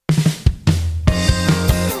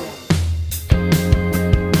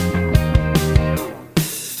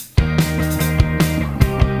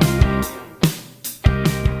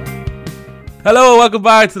Hello, welcome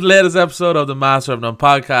back to the latest episode of the Master of None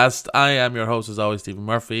podcast. I am your host, as always, Stephen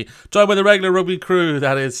Murphy, joined by the regular rugby crew,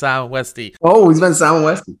 that is Sam Westy. Oh, he's been Sam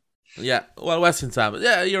Westy. Yeah, well, Westy and Sam.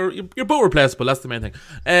 Yeah, you're both replaceable, that's the main thing.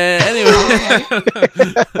 Anyway,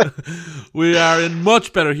 we are in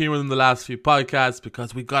much better humour than the last few podcasts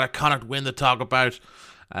because we got a Connacht win to talk about.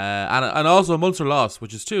 And also a Munster loss,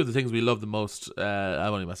 which is two of the things we love the most. I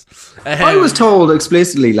only mess. I was told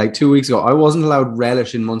explicitly like 2 weeks ago I wasn't allowed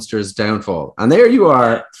relish in Munster's downfall, and there you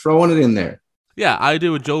are throwing it in there. Yeah, I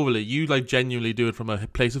do it jovially. You genuinely do it from a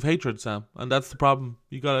place of hatred, Sam, and that's the problem.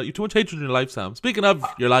 You too much hatred in your life, Sam. Speaking of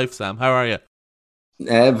your life, Sam, how are you?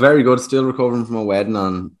 Very good. Still recovering from a wedding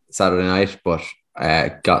on Saturday night, but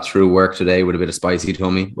got through work today with a bit of spicy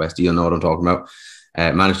tummy. Westy, you'll know what I'm talking about.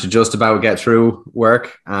 Managed to just about get through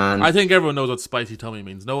work, and I think everyone knows what spicy tummy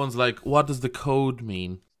means. No one's like, what does the code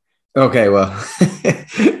mean? Okay, well,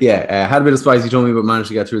 yeah, had a bit of spicy tummy, but managed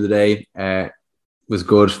to get through the day. Was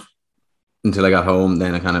good until I got home.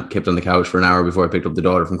 Then I kind of kept on the couch for an hour before I picked up the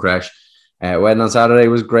daughter from creche. Wedding on Saturday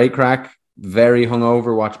was great crack. Very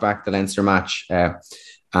hungover. Watched back the Leinster match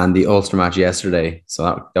and the Ulster match yesterday, so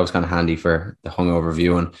that was kind of handy for the hungover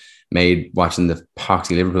viewing. Made watching the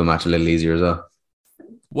Poxy Liverpool match a little easier as well.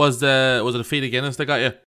 Was it a feed of Guinness that got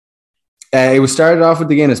you? It was started off with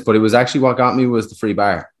the Guinness, but it was actually what got me was the free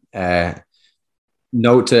bar.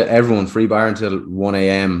 Note to everyone: free bar until 1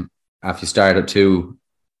 a.m. After you start at 2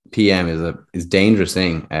 p.m. is a dangerous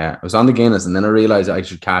thing. I was on the Guinness, and then I realized I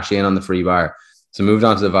should cash in on the free bar, so moved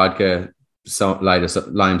on to the vodka,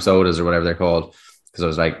 lime sodas or whatever they're called, because I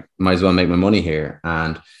was like, might as well make my money here.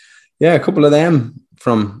 And yeah, a couple of them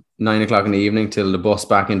from 9 o'clock in the evening till the bus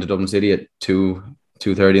back into Dublin City at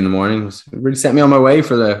 2:30 in the morning. It really set me on my way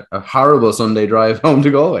for a horrible Sunday drive home to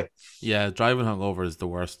Galway. Yeah, driving hungover is the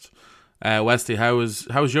worst. Westy, how was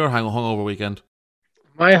your hungover weekend?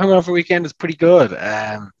 My hungover weekend is pretty good. So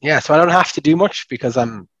I don't have to do much because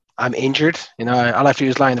I'm injured. You know, all I have to do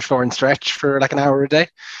is lie on the floor and stretch for like an hour a day.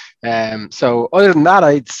 So other than that,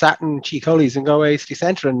 I sat in Cheek Hullies in Galway City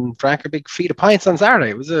Centre and drank a big feed of pints on Saturday.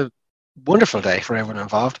 It was a wonderful day for everyone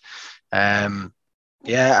involved. I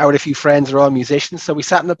had a few friends who are all musicians, so we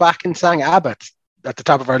sat in the back and sang ABBA at the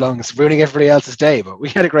top of our lungs, ruining everybody else's day, but we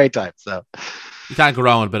had a great time. So you can't go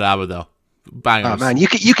wrong with a bit of ABBA though. Bangers. Oh man, you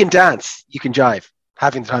can dance, you can jive,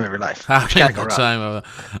 having the time of your life. Can't go wrong.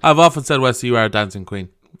 I've often said, Westy, you are a dancing queen.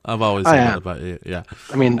 I've always said that about you. Yeah.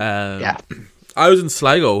 I mean, yeah. I was in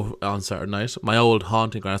Sligo on Saturday night, my old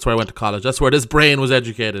haunting ground. That's where I went to college. That's where this brain was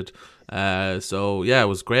educated. So yeah, it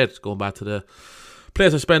was great going back to the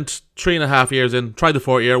place I spent 3.5 years in. Tried the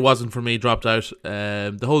 4th year, wasn't for me, dropped out.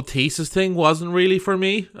 The whole thesis thing wasn't really for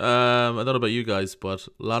me. I don't know about you guys, but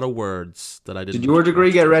a lot of words that I didn't. Did your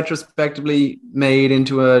degree get retrospectively made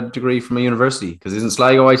into a degree from a university? Because isn't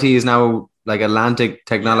Sligo IT is now like Atlantic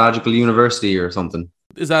Technological University or something?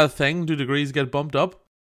 Is that a thing? Do degrees get bumped up?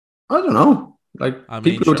 I don't know.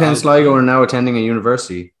 People who attend Sligo are now attending a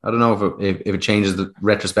university. I don't know if it changes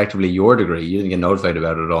retrospectively your degree. You didn't get notified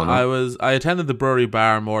about it at all. No? I attended the Bury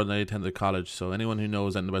Bar more than I attended college. So anyone who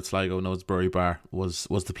knows anything about Sligo knows Bury Bar was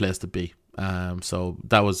the place to be. So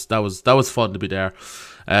that was fun to be there.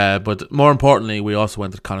 But more importantly, we also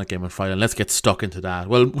went to the Connacht game on Friday, and let's get stuck into that.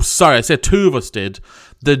 Well, sorry, I said 2 of us did.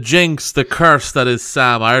 The jinx, the curse that is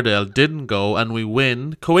Sam Iredale didn't go, and we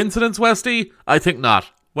win. Coincidence, Westy? I think not.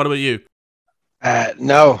 What about you?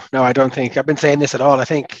 No, I don't think. I've been saying this at all. I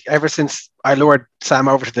think ever since I lured Sam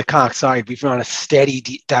over to the Connacht side, we've been on a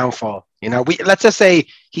steady downfall. You know, let's just say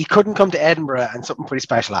he couldn't come to Edinburgh and something pretty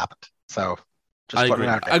special happened. So, just putting it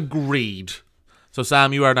out there. Agreed. So,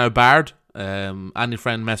 Sam, you are now barred. Any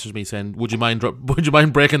friend messaged me saying, "Would you mind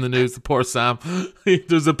breaking the news to poor Sam?"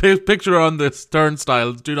 There's a picture on this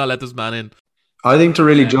turnstile. Do not let this man in. I think to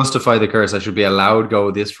really justify the curse, I should be allowed go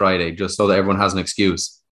this Friday, just so that everyone has an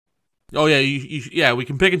excuse. Oh yeah, we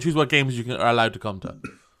can pick and choose what games are allowed to come to.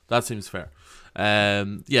 That seems fair.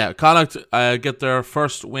 Connacht get their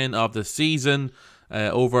first win of the season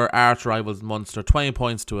over arch rivals Munster, 20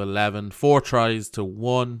 points to 11, 3 tries to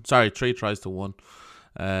 1.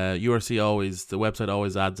 URC always, the website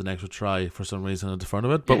always adds an extra try for some reason at the front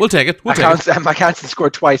of it, but we'll take it. McCann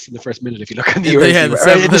scored twice in the first minute if you look in the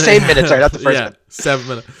URC. In the same minute, sorry, not the first minute. 7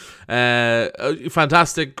 minutes.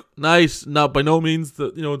 Fantastic, nice. Not by no means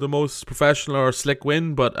the most professional or slick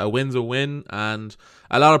win, but a win's a win, and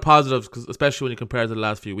a lot of positives, especially when you compare it to the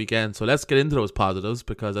last few weekends. So let's get into those positives,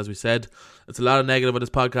 because as we said, it's a lot of negative on this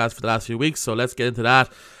podcast for the last few weeks. So let's get into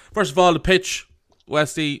that. First of all, the pitch,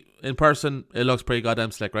 Westy, in person, it looks pretty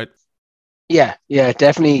goddamn slick, right? Yeah,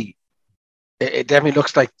 definitely. It definitely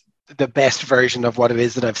looks like the best version of what it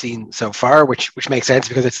is that I've seen so far, which makes sense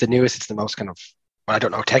because it's the newest, it's the most kind of, well, I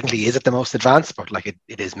don't know, technically is it the most advanced, but like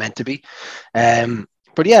it is meant to be.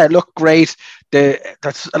 But yeah, it looked great.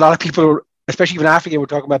 That's a lot of people, especially even after we're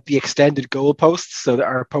talking about the extended goalposts, so that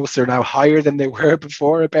our posts are now higher than they were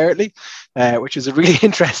before, apparently, which is a really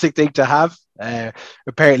interesting thing to have.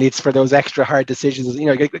 Apparently, it's for those extra hard decisions. You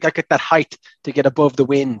know, you got to get that height to get above the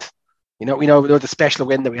wind. You know, we know the special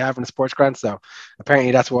wind that we have in the sports grant, so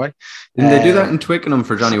apparently that's why. Didn't they do that in Twickenham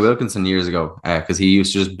for Johnny Wilkinson years ago? Because he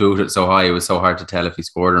used to just boot it so high, it was so hard to tell if he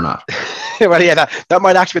scored or not. Well, yeah, that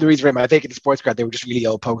might actually be the reason for him. I think in the sports grant, they were just really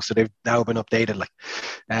old posts, so they've now been updated.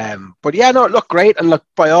 But yeah, no, it looked great. And look,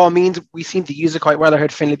 by all means, we seem to use it quite well. I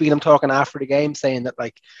heard Finlay Bealham talking after the game, saying that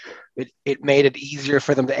like it made it easier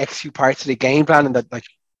for them to execute parts of the game plan, and that like,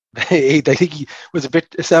 I think he was a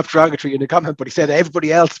bit self-derogatory in the comment, but he said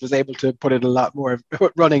everybody else was able to put in a lot more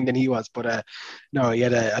running than he was. But no, he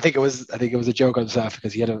had I think it was a joke on himself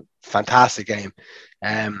because he had a fantastic game.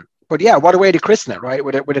 But yeah, what a way to christen it, right?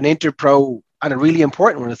 With an Interpro and a really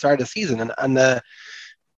important one at the start of the season, and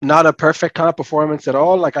not a perfect kind of performance at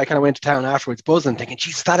all. Like I kind of went to town afterwards, buzzing, thinking,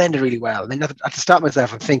 Jesus, that ended really well. And then I had to stop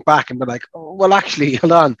myself and think back and be like, oh, well, actually,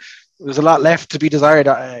 hold on. There's a lot left to be desired,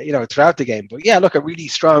 throughout the game. But yeah, look, a really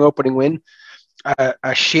strong opening win,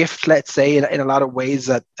 a shift, let's say, in a lot of ways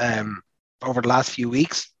that over the last few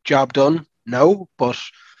weeks. Job done? No, but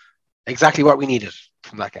exactly what we needed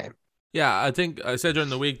from that game. Yeah, I think I said during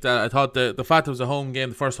the week that I thought the fact it was a home game,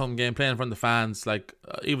 the first home game, playing in front of the fans, like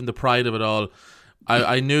even the pride of it all,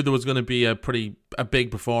 I knew there was going to be a big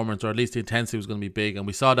performance, or at least the intensity was going to be big, and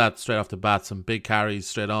we saw that straight off the bat. Some big carries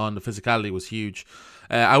straight on. The physicality was huge.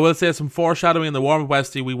 I will say some foreshadowing in the warm-up,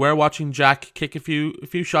 Westy. We were watching Jack kick a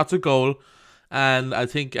few shots at goal, and I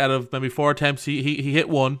think out of maybe 4 attempts, he hit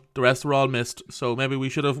one. The rest were all missed. So maybe we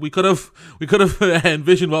could have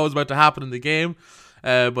envisioned what was about to happen in the game.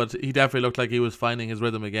 But he definitely looked like he was finding his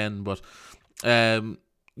rhythm again. But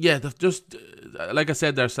yeah, just like I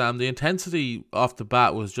said there, Sam, the intensity off the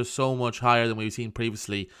bat was just so much higher than we've seen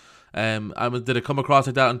previously. Did it come across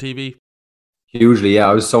like that on TV? Hugely, yeah.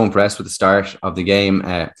 I was so impressed with the start of the game.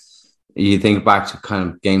 You think back to kind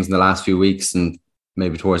of games in the last few weeks and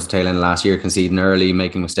maybe towards the tail end of last year, conceding early,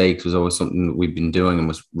 making mistakes was always something that we've been doing and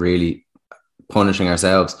was really punishing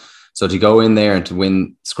ourselves. So to go in there and to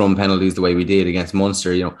win scrum penalties the way we did against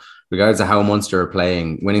Munster, you know, regardless of how Munster are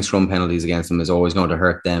playing, winning scrum penalties against them is always going to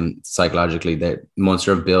hurt them psychologically. That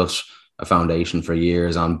Munster have built a foundation for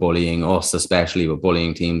years on bullying us, especially with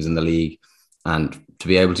bullying teams in the league. And to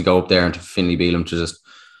be able to go up there and to Finlay Bealham to just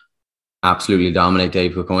absolutely dominate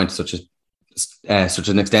Dave Kilcoyne to such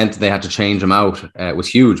an extent that they had to change him out was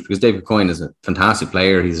huge, because Dave Kilcoyne is a fantastic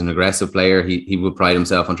player. He's an aggressive player. He will pride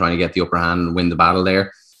himself on trying to get the upper hand and win the battle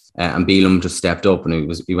there. And Bealham just stepped up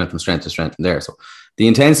and he went from strength to strength from there. So the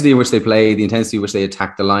intensity in which they played, the intensity in which they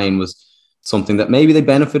attacked the line was something that maybe they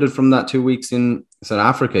benefited from that 2 weeks in South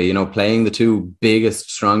Africa, you know, playing the two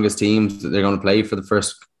biggest, strongest teams that they're going to play for the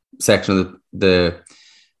first section of the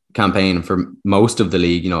campaign for most of the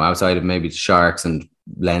league, you know, outside of maybe Sharks and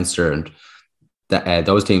Leinster and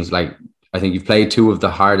those teams. Like, I think you've played two of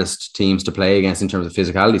the hardest teams to play against in terms of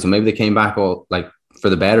physicality. So maybe they came back all like for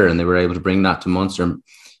the better and they were able to bring that to Munster.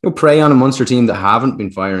 You know, prey on a Munster team that haven't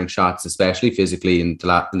been firing shots, especially physically in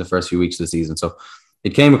the first few weeks of the season. So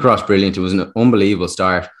it came across brilliant. It was an unbelievable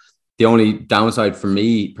start. The only downside for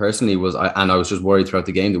me personally was, I was just worried throughout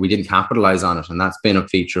the game that we didn't capitalize on it. And that's been a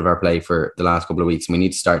feature of our play for the last couple of weeks. And we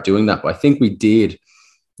need to start doing that. But I think we did.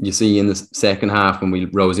 You see, in the second half when we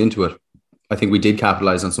rose into it, I think we did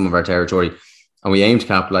capitalize on some of our territory and we aimed to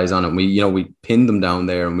capitalize on it. We pinned them down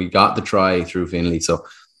there and we got the try through Finlay. So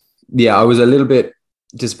yeah, I was a little bit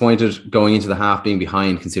disappointed going into the half being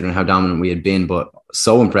behind, considering how dominant we had been, but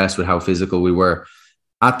so impressed with how physical we were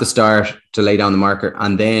at the start to lay down the marker,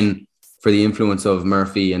 and then for the influence of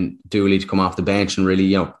Murphy and Dooley to come off the bench and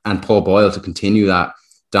really, and Paul Boyle to continue that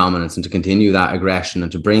dominance and to continue that aggression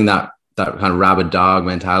and to bring that kind of rabid dog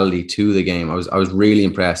mentality to the game. I was really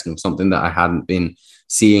impressed, and it was something that I hadn't been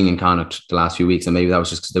seeing in Connacht the last few weeks, and maybe that was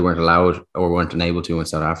just because they weren't allowed or weren't unable to in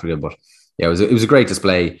South Africa. But yeah, it was a great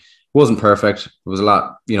display. It wasn't perfect. It was a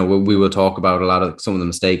lot, we will talk about a lot of some of the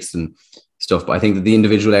mistakes and stuff, but I think that the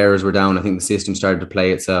individual errors were down. I think the system started to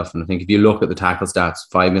play itself. And I think if you look at the tackle stats,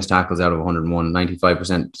 5 missed tackles out of 101,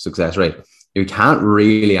 95% success rate, you can't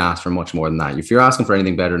really ask for much more than that. If you're asking for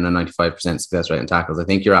anything better than a 95% success rate in tackles, I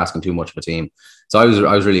think you're asking too much of a team. So I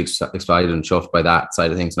was really excited and chuffed by that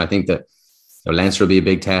side of things. And I think that Leinster will be a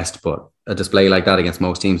big test, but a display like that against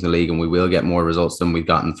most teams in the league, and we will get more results than we've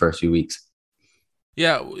gotten the first few weeks.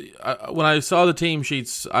 Yeah, when I saw the team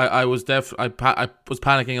sheets, I was I was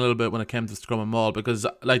panicking a little bit when it came to Scrum and Maul, because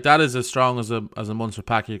like that is as strong as a Munster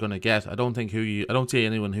pack you're going to get. I don't see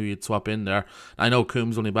anyone who you'd swap in there. I know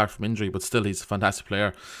Coombs only back from injury, but still he's a fantastic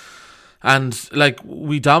player. And like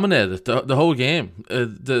we dominated the whole game.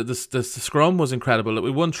 The scrum was incredible. We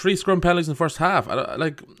won 3 scrum penalties in the first half. I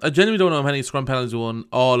genuinely don't know how many scrum penalties we won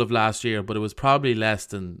all of last year, but it was probably less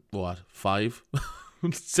than 5.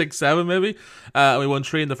 6, 7 maybe. We won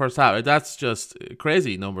 3 in the first half. That's just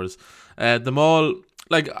crazy numbers. The Maul,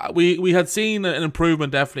 like we had seen an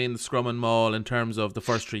improvement definitely in the scrum and Maul in terms of the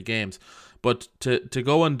first 3 games, but to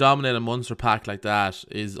go and dominate a Munster pack like that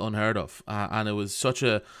is unheard of, and it was such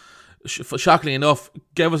a shockingly enough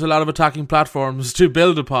gave us a lot of attacking platforms to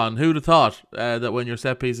build upon. Who'd have thought that when your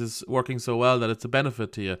set piece is working so well that it's a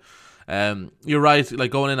benefit to you. You're right. Like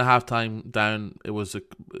going in a halftime down, it was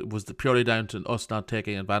purely down to us not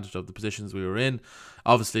taking advantage of the positions we were in.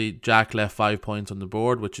 Obviously, Jack left 5 points on the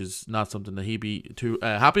board, which is not something that he'd be too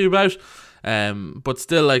happy about. But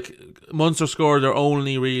still, like Munster scored their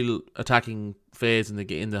only real attacking phase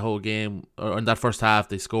in the whole game, or in that first half.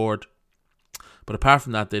 They scored, but apart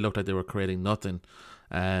from that, they looked like they were creating nothing.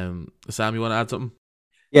 Sam, you want to add something?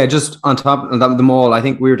 Yeah, just on top of the Maul, I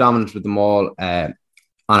think we were dominant with the Maul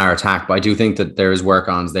on our attack, but I do think that there is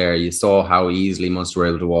work-ons there. You saw how easily Munster were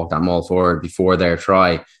able to walk that Maul forward before their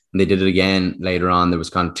try, and they did it again later on. There was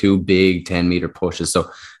kind of 2 big 10-meter pushes, so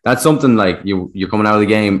that's something like you're coming out of the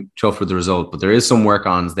game chuffed with the result, but there is some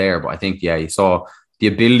work-ons there. But I think, yeah, you saw the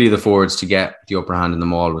ability of the forwards to get the upper hand in the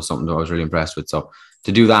Maul was something that I was really impressed with. So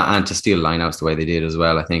to do that and to steal lineouts the way they did as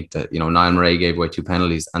well, I think that, Niall Murray gave away 2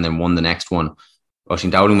 penalties and then won the next one. Oisin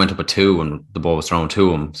Dowling went up at 2 and the ball was thrown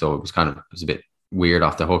to him, so it was a bit weird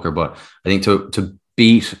off the hooker. But I think to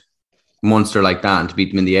beat Munster like that and to beat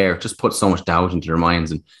them in the air just puts so much doubt into their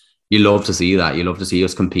minds, and you love to see that. You love to see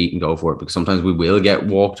us compete and go for it, because sometimes we will get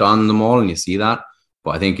walked on the Maul and you see that.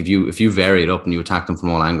 But I think if you vary it up and you attack them from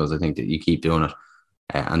all angles, I think that you keep doing it.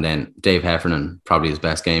 And then Dave Heffernan, probably his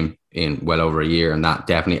best game in well over a year, and that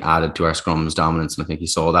definitely added to our scrum's dominance. And I think you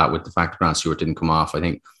saw that with the fact that Grant Stewart didn't come off. I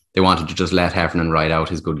think they wanted to just let Heffernan ride out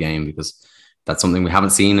his good game, because that's something we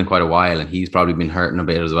haven't seen in quite a while, and he's probably been hurting a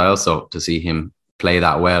bit as well. So to see him play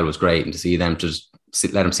that well was great, and to see them just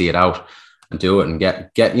let him see it out and do it and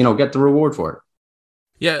get the reward for it.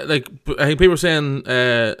 Yeah, like I think people were saying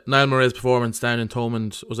Niall Murray's performance down in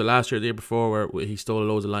Thomond, was it last year or the year before, where he stole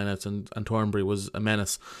loads of lineouts and Thornbury was a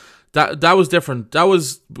menace. That was different.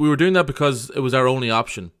 We were doing that because it was our only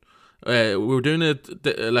option. We were doing it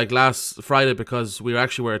like last Friday because we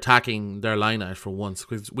were attacking their lineout for once,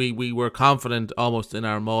 because we were confident almost in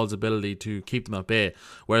our Maul's ability to keep them at bay.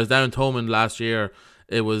 Whereas down in Thomond last year,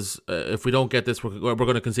 it was if we don't get this, we're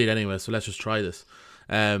going to concede anyway. So let's just try this.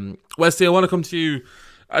 Wesley, I want to come to you.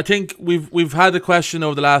 I think we've had the question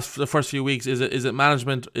over the first few weeks. Is it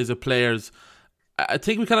management? Is it players? I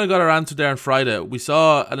think we kind of got our answer there on Friday. We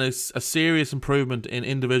saw a serious improvement in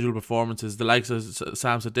individual performances. The likes of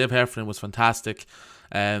Sam said, Dave Heffernan was fantastic.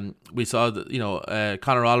 We saw that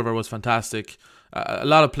Conor Oliver was fantastic. A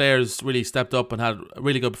lot of players really stepped up and had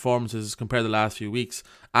really good performances compared to the last few weeks,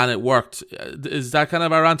 and it worked. Is that kind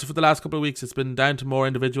of our answer for the last couple of weeks? It's been down to more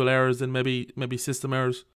individual errors than maybe system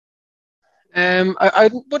errors. I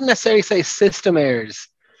wouldn't necessarily say system errors,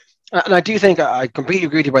 and I do think I completely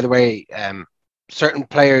agree with you. By the way, certain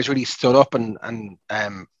players really stood up and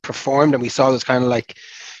performed, and we saw this kind of like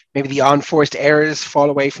maybe the unforced errors fall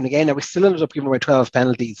away from the game. Now we still ended up giving away 12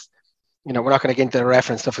 penalties. We're not going to get into the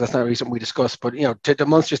reference stuff. That's not really something we discussed. But to the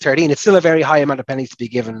Munster's 13, it's still a very high amount of penalties to be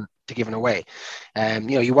given away.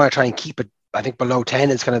 You want to try and keep it. I think below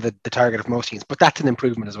 10 is kind of the target of most teams, but that's an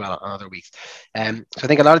improvement as well on other weeks. So I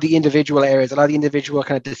think a lot of the individual areas, a lot of the individual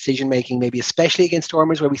kind of decision making, maybe especially against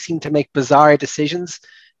Stormers, where we seem to make bizarre decisions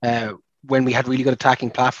when we had really good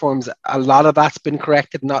attacking platforms, a lot of that's been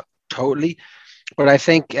corrected, not totally, but I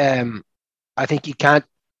think you can't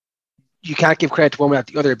give credit to one without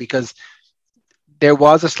the other, because there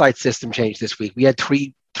was a slight system change this week. We had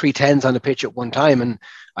three 10s on the pitch at one time, and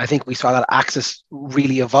I think we saw that axis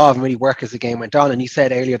really evolve and really work as the game went on. And you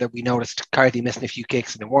said earlier that we noticed Carthy missing a few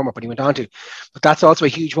kicks in the warm-up, and he went on to, but that's also a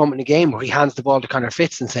huge moment in the game where he hands the ball to Conor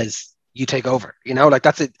Fitz and says, you take over, like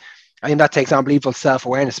that's it. I think that takes unbelievable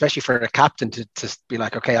self-awareness, especially for a captain to be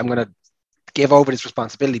like, okay, I'm going to give over this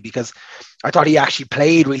responsibility, because I thought he actually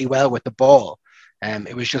played really well with the ball.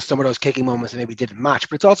 It was just some of those kicking moments that maybe didn't match,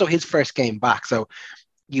 but it's also his first game back. So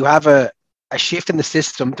you have a shift in the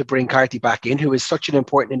system to bring Carthy back in, who is such an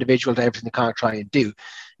important individual to everything they can't try and do.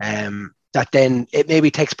 that then it maybe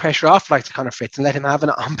takes pressure off like Connor Fitz and let him have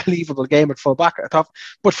an unbelievable game at full back. I thought,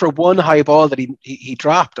 but for one high ball that he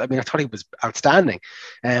dropped, I mean, I thought he was outstanding.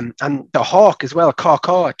 And the Hawk as well,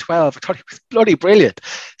 Caw at 12, I thought he was bloody brilliant.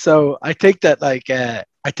 So I think that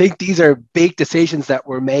I think these are big decisions that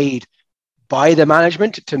were made by the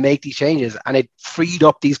management to make these changes, and it freed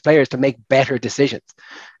up these players to make better decisions.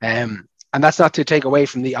 And that's not to take away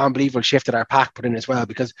from the unbelievable shift that our pack put in as well,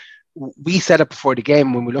 because we set up before the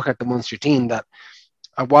game when we look at the Munster team that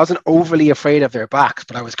I wasn't overly afraid of their backs,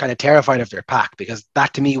 but I was kind of terrified of their pack, because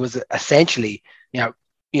that to me was essentially, you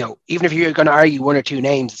know, even if you're going to argue one or two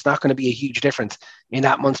names, it's not going to be a huge difference in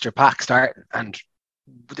that Munster pack starting. And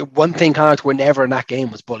the one thing Connacht were never in that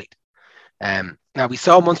game was bullied. Now we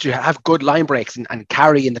saw Munster have good line breaks and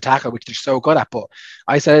carry in the tackle, which they're so good at. But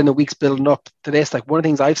I said in the weeks building up to this, like one of the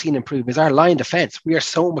things I've seen improve is our line defense. We are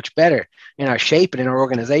so much better in our shape and in our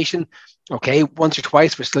organization. Okay, once or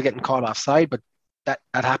twice we're still getting caught offside, but that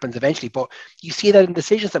happens eventually. But you see that in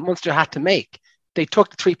decisions that Munster had to make. They took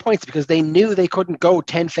the 3 points because they knew they couldn't go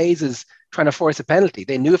 10 phases trying to force a penalty.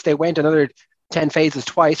 They knew if they went another 10 phases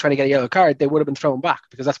twice trying to get a yellow card, they would have been thrown back,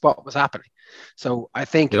 because that's what was happening. So I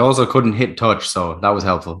think it also couldn't hit touch, so that was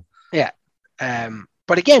helpful. Yeah.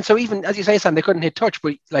 But again, so even as you say, Sam, they couldn't hit touch,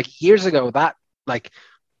 but like years ago, that like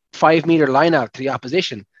 5 meter line out to the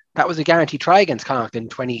opposition, that was a guaranteed try against Connacht in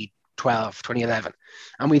 2012, 2011.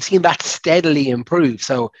 And we've seen that steadily improve.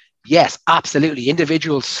 So yes, absolutely.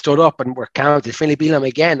 Individuals stood up and were counted. Finlay Bealham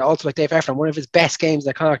again, also like Dave Efron, one of his best games in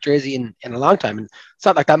the Connacht jersey in a long time. And it's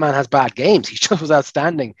not like that man has bad games. He just was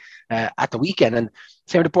outstanding at the weekend. And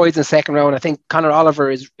same with the boys in the second row. And I think Conor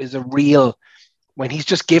Oliver is a real, when he's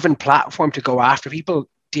just given platform to go after people,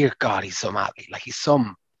 dear God, he's some athlete. Like he's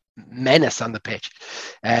some menace on the pitch.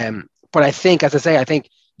 But I think, as I say,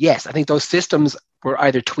 yes, I think those systems were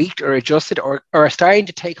either tweaked or adjusted or are starting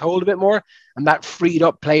to take hold a bit more, and that freed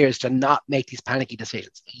up players to not make these panicky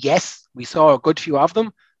decisions. Yes, we saw a good few of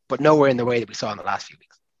them, but nowhere in the way that we saw in the last few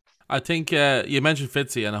weeks. I think you mentioned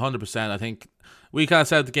Fitzy, and 100%. I think we kind of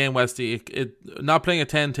said at the game, Westy, it not playing a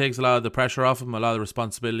 10 takes a lot of the pressure off him, a lot of the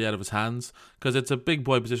responsibility out of his hands, because it's a big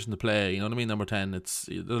boy position to play. You know what I mean? Number 10. There's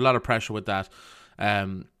a lot of pressure with that.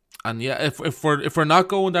 And yeah, if we're not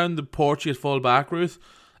going down the Portuguese full back route,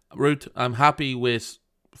 I'm happy with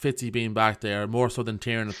Fitzy being back there more so than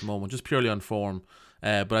Tiernan at the moment, just purely on form.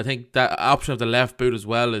 But I think that option of the left boot as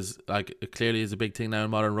well is like clearly is a big thing now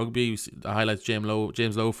in modern rugby. You see the highlights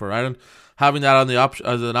James Lowe for Ireland, having that on the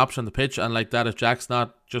as an option on the pitch, and like that if Jack's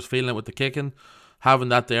not just feeling it with the kicking, having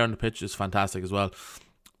that there on the pitch is fantastic as well.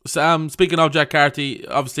 Sam, speaking of Jack Carty,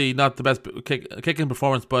 obviously not the best kicking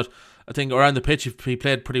performance, but I think around the pitch he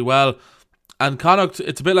played pretty well. And Connacht,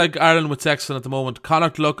 it's a bit like Ireland with Sexton at the moment.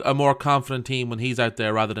 Connacht look a more confident team when he's out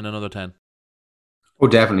there rather than another 10. Oh,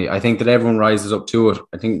 definitely. I think that everyone rises up to it.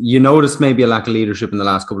 I think you noticed maybe a lack of leadership in the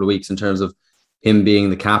last couple of weeks in terms of him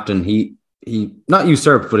being the captain. He not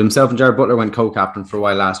usurped, but himself and Jared Butler went co-captain for a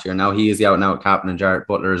while last year. Now he is the out-and-out captain, and Jared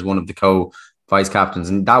Butler is one of the co-vice captains.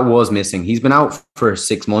 And that was missing. He's been out for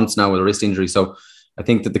 6 months now with a wrist injury. So I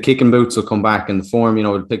think that the kicking boots will come back, and the form,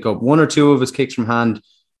 will pick up. One or two of his kicks from hand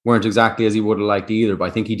weren't exactly as he would have liked either, but I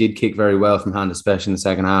think he did kick very well from hand, especially in the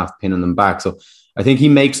second half, pinning them back. So I think he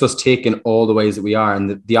makes us tick in all the ways that we are.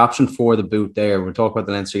 And the option for the boot there, we'll talk about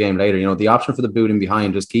the Leinster game later, the option for the boot in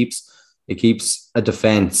behind just keeps a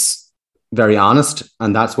defence very honest,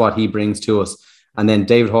 and that's what he brings to us. And then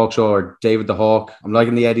David Hawkshaw, or David the Hawk, I'm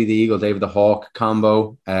liking the Eddie the Eagle, David the Hawk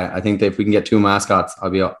combo. I think that if we can get two mascots, I'll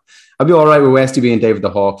be all right with Westy being David the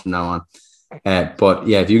Hawk from now on. But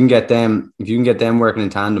yeah, if you can get them working in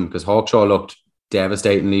tandem, because Hawkshaw looked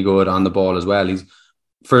devastatingly good on the ball as well. He's,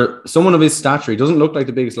 for someone of his stature, he doesn't look like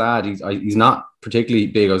the biggest lad. He's not particularly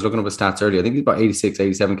big. I was looking up his stats earlier. I think he's about 86,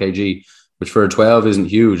 87 kg, which for a 12 isn't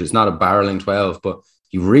huge. It's not a barreling 12, but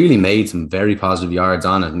he really made some very positive yards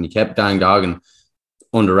on it, and he kept Dan Goggin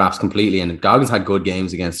under wraps completely. And Goggins had good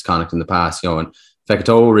games against Connacht in the past, and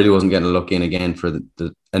Fekitoa really wasn't getting a look in again for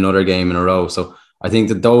another game in a row. So I think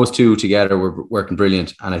that those two together were working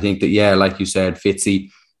brilliant. And I think that, yeah, like you said,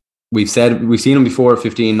 Fitzy, we've seen him before at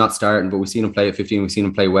 15, not starting, but we've seen him play at 15. We've seen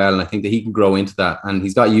him play well. And I think that he can grow into that. And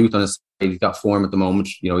he's got youth on his side. He's got form at the moment.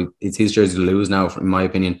 It's his jersey to lose now, in my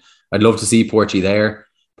opinion. I'd love to see Porchy there.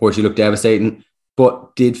 Porchy looked devastating.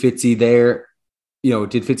 But did Fitzy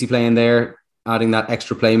play in there, adding that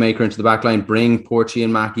extra playmaker into the back line, bring Porchy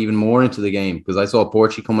and Mac even more into the game? Because I saw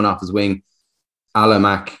Porchy coming off his wing, a la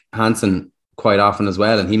Mac Hansen, quite often as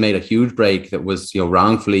well, and he made a huge break that was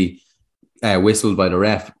wrongfully whistled by the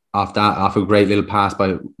ref off a great little pass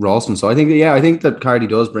by Ralston. So I think that Cardi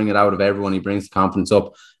does bring it out of everyone. He brings the confidence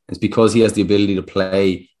up. It's because he has the ability to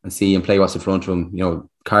play and see and play what's in front of him.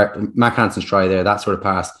 Mac Hansen's try there, that sort of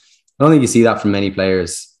pass. I don't think you see that from many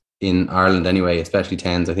players in Ireland anyway, especially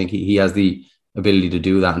 10s. I think he has the ability to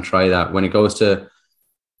do that and try that. When it goes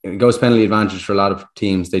penalty advantage for a lot of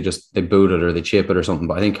teams, they boot it or they chip it or something.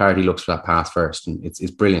 But I think Carty looks for that pass first, and it's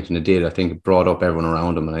brilliant, and it did. I think it brought up everyone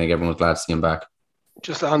around him, and I think everyone was glad to see him back.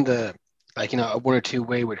 Just on the one or two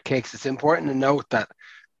wayward kicks, it's important to note that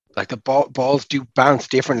the balls do bounce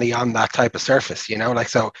differently on that type of surface. It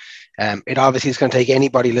obviously is going to take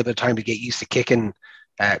anybody a little bit of time to get used to kicking.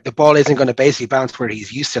 The ball isn't going to basically bounce where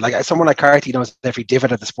he's used to. Someone like Carty knows every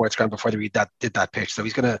divot at the sports ground before they did that pitch. So it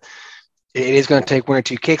is going to take one or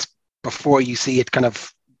two kicks before you see it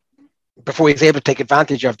before he's able to take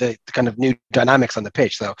advantage of the kind of new dynamics on the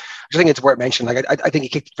pitch. So I just think it's worth mentioning. I think he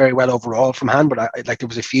kicked very well overall from hand, but there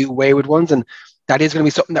was a few wayward ones, and that is going to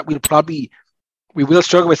be something that we will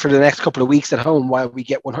struggle with for the next couple of weeks at home while we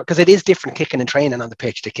get one, because it is different kicking and training on the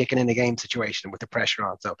pitch to kicking in a game situation with the pressure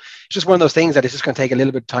on. So it's just one of those things that it's just going to take a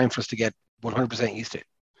little bit of time for us to get 100% used to.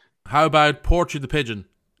 How about Porchy the Pigeon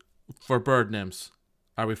for bird names?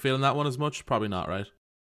 Are we feeling that one as much? Probably not, right?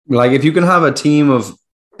 If you can have a team of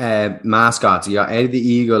mascots, you got Eddie the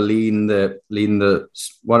Eagle leading the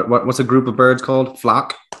what's a group of birds called? A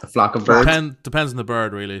flock of birds. Depends on the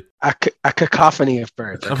bird, really. A cacophony of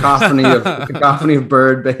birds. A cacophony of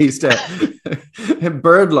bird-based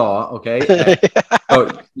bird law. Okay.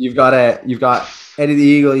 So you've got Eddie the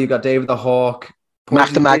Eagle. You've got David the Hawk. Mac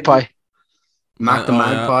the Magpie. Mac the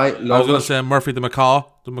Magpie. Yeah. I was going to say Murphy the Macaw.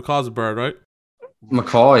 The Macaw's a bird, right?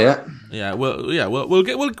 Macaw, yeah. Yeah, we'll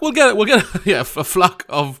get a flock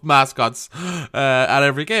of mascots at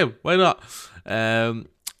every game. Why not?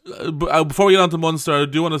 Before we get on to Munster, I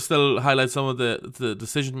do want to still highlight some of the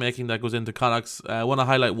decision making that goes into Connacht's. I want to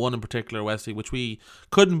highlight one in particular, Wesley, which we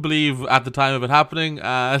couldn't believe at the time of it happening.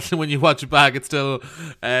 When you watch it back, it still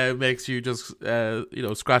makes you just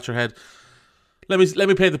scratch your head. Let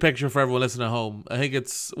me paint the picture for everyone listening at home. I think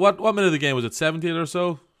it's what minute of the game was it? 17 or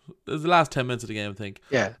so. It was the last 10 minutes of the game, I think.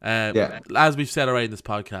 Yeah. As we've said already in this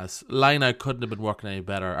podcast, line-out couldn't have been working any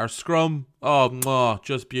better. Our scrum,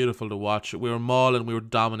 just beautiful to watch. We were mauling, we were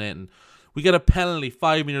dominating. We get a penalty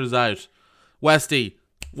 5 metres out. Westy,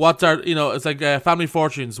 what's our, it's like Family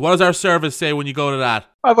Fortunes. What does our service say when you go to that?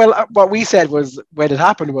 Well, what we said was, when it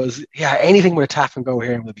happened was, anything with a tap and go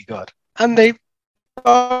here will be good. And they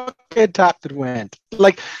fucking tapped and went.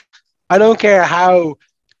 I don't care how...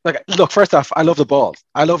 look, first off, I love the ball.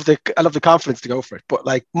 I love the confidence to go for it. But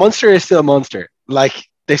Munster is still Munster.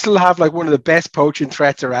 They still have one of the best poaching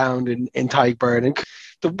threats around in Tadhg-Beirne. And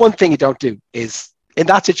the one thing you don't do is, in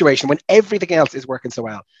that situation, when everything else is working so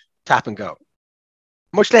well, tap and go.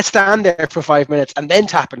 Much less stand there for 5 minutes and then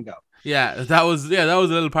tap and go. Yeah, that was a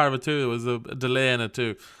little part of it too. There was a delay in it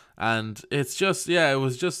too. And it's just, it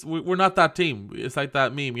was just, we're not that team. It's like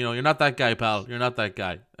that meme, you're not that guy, pal. You're not that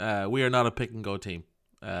guy. We are not a pick and go team.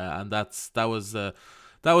 And that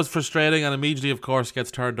was frustrating, and immediately, of course,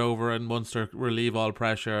 gets turned over, and Munster relieve all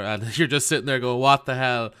pressure, and you're just sitting there going, "What the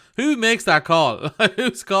hell? Who makes that call?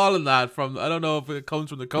 Who's calling that from?" I don't know if it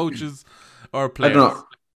comes from the coaches or players. I don't know.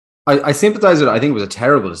 I sympathise with it. I think it was a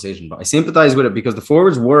terrible decision, but I sympathise with it because the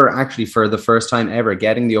forwards were actually, for the first time ever,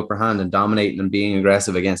 getting the upper hand and dominating and being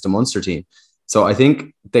aggressive against a Munster team. So I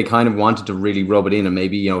think they kind of wanted to really rub it in and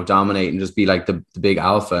maybe, dominate and just be like the big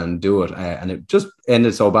alpha and do it. And it just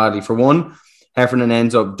ended so badly. For one, Heffernan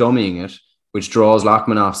ends up dummying it, which draws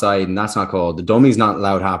Lockman offside, and that's not called. The dummy's not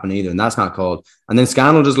allowed to happen either, and that's not called. And then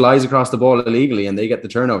Scannell just lies across the ball illegally and they get the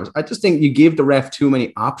turnovers. I just think you give the ref too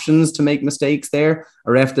many options to make mistakes there.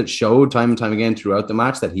 A ref that showed time and time again throughout the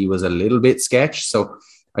match that he was a little bit sketch. So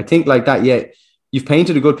I think you've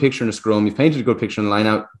painted a good picture in a scrum. You've painted a good picture in the line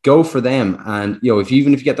out. Go for them. And, if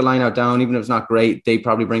you get the line out down, even if it's not great, they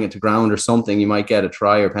probably bring it to ground or something. You might get a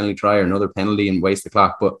try or penalty try or another penalty and waste the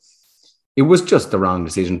clock. But it was just the wrong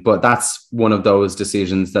decision. But that's one of those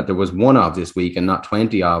decisions that there was one of this week and not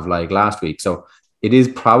 20 of like last week. So it is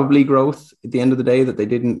probably growth at the end of the day that they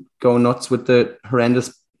didn't go nuts with the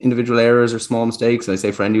horrendous individual errors or small mistakes. And I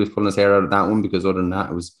say Friendy was pulling his hair out of that one, because other than that,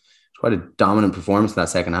 it was quite a dominant performance in that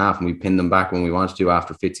second half, and we pinned them back when we wanted to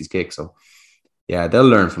after Fitzy's kick. So they'll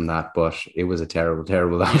learn from that, but it was a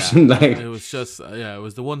terrible option. It was just it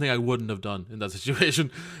was the one thing I wouldn't have done in that situation.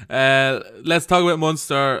 Let's talk about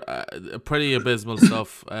Munster. Pretty abysmal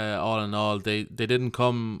stuff, all in all. They didn't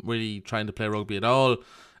come really trying to play rugby at all.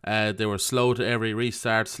 They were slow to every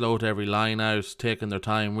restart, slow to every line out, taking their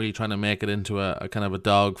time, really trying to make it into a kind of a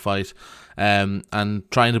dog fight, and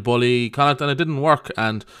trying to bully Connacht, and it didn't work.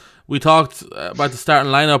 And We talked about the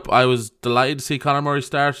starting lineup. I was delighted to see Conor Murray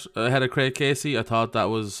start ahead of Craig Casey. I thought that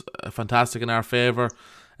was fantastic in our favour.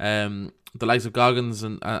 The likes of Goggins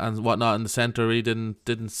and whatnot in the centre really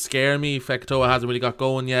didn't scare me. Fekitoa hasn't really got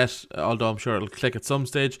going yet, although I'm sure it'll click at some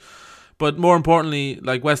stage. But more importantly,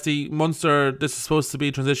 like Westy, Munster, this is supposed to be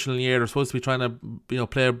a transitional year. They're supposed to be trying to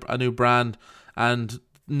play a new brand, and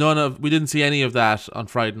we didn't see any of that on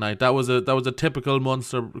Friday night. That was a typical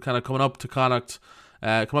Munster kind of coming up to Connacht.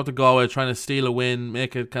 Come up to Galway, trying to steal a win,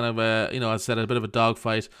 make it kind of as I said, a bit of a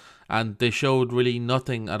dogfight, and they showed really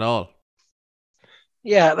nothing at all.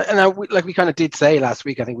 Yeah, and we kind of did say last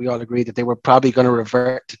week, I think we all agreed that they were probably going to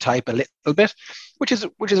revert to type a little bit, which is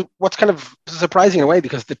what's kind of surprising in a way,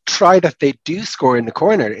 because the try that they do score in the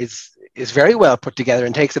corner is very well put together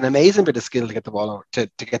and takes an amazing bit of skill to get the ball over, to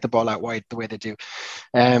get the ball out wide the way they do.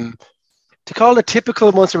 To call it a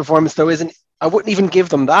typical Munster performance, though, I wouldn't even give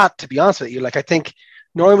them that, to be honest with you. Like, I think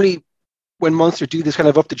normally when Munster do this kind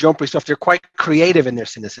of up the jumper stuff, they're quite creative in their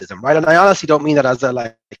cynicism, right? And I honestly don't mean that as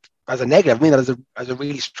a negative. I mean that as a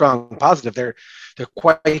really strong positive. They're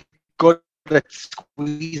quite good at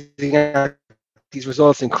squeezing out these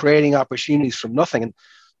results and creating opportunities from nothing, and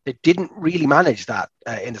they didn't really manage that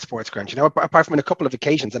in the Sports Crunch, apart from in a couple of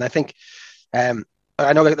occasions. And I think I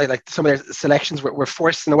know like some of their selections were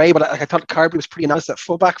forced in a way, but I thought Carbery was pretty nice at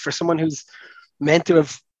fullback for someone who's meant to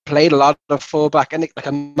have played a lot of fullback. And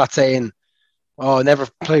I'm not saying, oh, never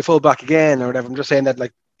play fullback again or whatever. I'm just saying that,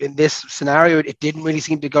 like, in this scenario, it didn't really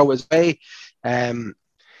seem to go his way. That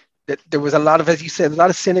there was a lot of, as you said, a lot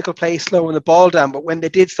of cynical play, slowing the ball down. But when they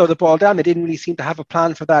did slow the ball down, they didn't really seem to have a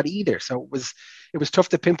plan for that either. So it was tough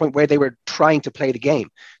to pinpoint where they were trying to play the game.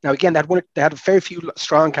 Now, again, they had a very few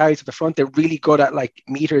strong carries at the front. They're really good at, like,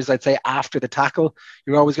 meters, I'd say, after the tackle.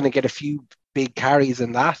 You're always going to get a few big carries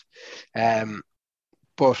in that.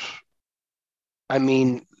 But I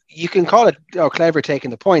mean, you can call it clever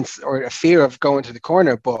taking the points or a fear of going to the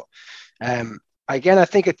corner, but again, I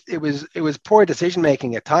think it was poor decision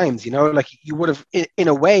making at times. Like, you would have, in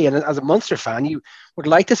a way, and as a Munster fan, you would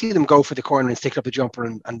like to see them go for the corner and stick up the jumper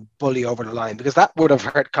and bully over the line, because that would have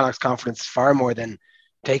hurt Connacht's confidence far more than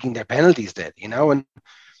taking their penalties did. And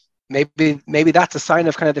maybe that's a sign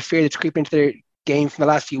of kind of the fear that's creeping into their game from the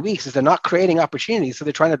last few weeks, is they're not creating opportunities, so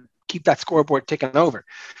they're trying to keep that scoreboard ticking over.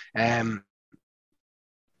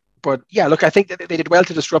 But yeah, look, I think that they did well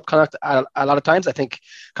to disrupt Connacht a lot of times. I think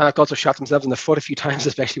Connacht also shot themselves in the foot a few times,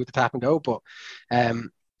 especially with the tap and go. But I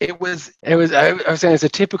was saying it's a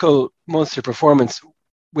typical Munster performance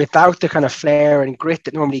without the kind of flair and grit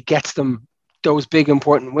that normally gets them those big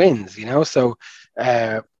important wins. So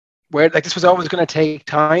where, like, this was always going to take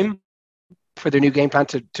time for their new game plan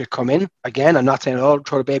to come in. Again, I'm not saying throw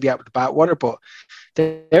the baby out with the bathwater, but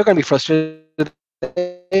they're going to be frustrated.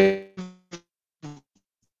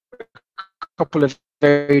 Couple of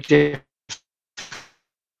very difficult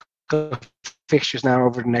fixtures now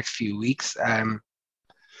over the next few weeks. I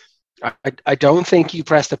don't think you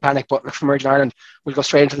press the panic button for Merging Ireland. We'll go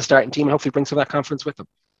straight into the starting team and hopefully bring some of that confidence with them.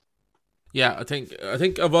 Yeah, I think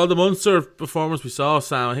of all the Munster performance we saw,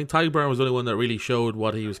 Sam, I think Tadhg Beirne was the only one that really showed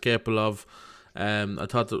what he was capable of. I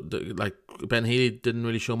thought that like Ben Healy didn't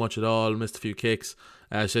really show much at all, missed a few kicks.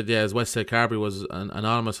 I said, yeah, as West said, Carbery was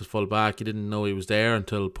anonymous at full back. He didn't know he was there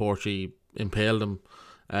until Porchy impaled him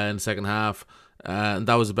in the second half, and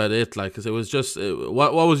that was about it. Like, cause it was just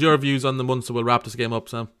what was your views on the Munster? We'll wrap this game up,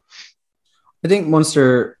 Sam. I think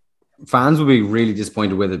Munster fans will be really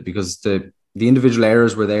disappointed with it, because the individual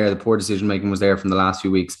errors were there, the poor decision making was there from the last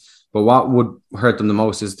few weeks. But what would hurt them the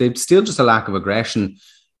most is they've still just a lack of aggression.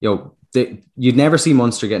 You'd never see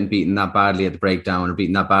Munster getting beaten that badly at the breakdown or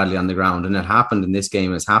beaten that badly on the ground, and it happened in this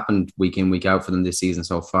game. It's happened week in, week out for them this season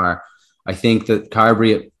so far. I think that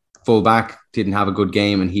Carbery at fullback didn't have a good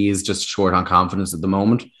game, and he is just short on confidence at the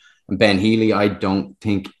moment. And Ben Healy, I don't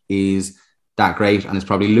think is that great, and is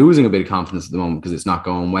probably losing a bit of confidence at the moment because it's not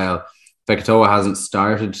going well. Fekitoa hasn't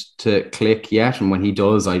started to click yet, and when he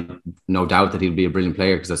does, I no doubt that he'll be a brilliant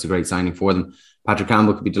player, because that's a great signing for them. Patrick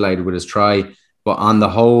Campbell could be delighted with his try, but on the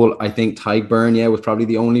whole, I think Tadhg Beirne, was probably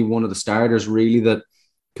the only one of the starters really that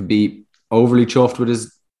could be overly chuffed with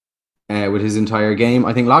his entire game.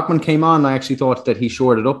 I think Lockman came on. I actually thought that he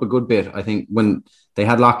shored it up a good bit. I think when they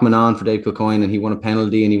had Lockman on for Dave Kilcoyne and he won a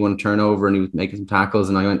penalty and he won a turnover and he was making some tackles,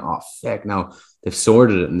 and I went, oh, feck, now they've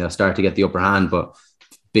sorted it and they'll start to get the upper hand. But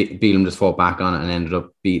Beelum just fought back on it and ended up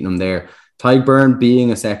beating him there. Tadhg Beirne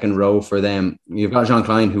being a second row for them. You've got Jean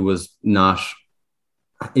Klein, who was not,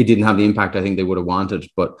 he didn't have the impact I think they would have wanted.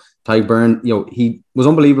 But Tadhg Beirne, he was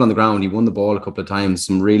unbelievable on the ground. He won the ball a couple of times.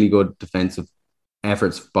 Some really good defensive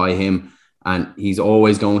efforts by him. and he's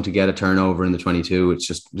always going to get a turnover in the 22. It's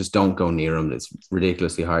just don't go near him. It's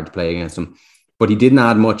ridiculously hard to play against him. But he didn't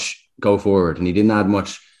add much go forward, and he didn't add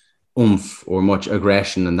much oomph or much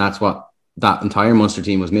aggression, and that's what that entire Munster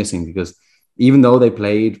team was missing, because even though they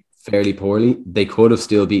played fairly poorly, they could have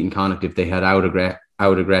still beaten Connacht if they had out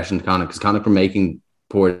aggression to Connacht, because Connacht were making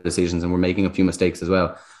poor decisions and were making a few mistakes as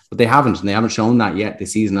well. But they haven't, and they haven't shown that yet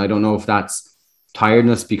this season. I don't know if that's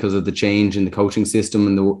tiredness because of the change in the coaching system,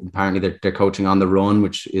 and apparently they're coaching on the run,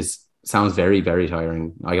 which sounds very, very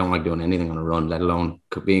tiring. I don't like doing anything on a run, let alone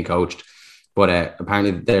being coached. But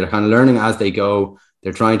apparently they're kind of learning as they go.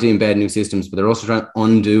 They're trying to embed new systems, but they're also trying to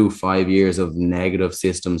undo 5 years of negative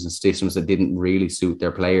systems and systems that didn't really suit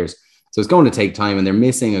their players. So it's going to take time, and they're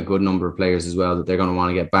missing a good number of players as well that they're going to want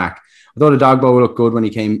to get back. I thought Adogbo looked good when he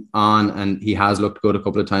came on, and he has looked good a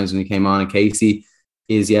couple of times when he came on. And Casey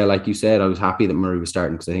is, like you said, I was happy that Murray was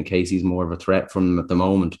starting, because I think Casey's more of a threat from them at the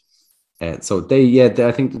moment. So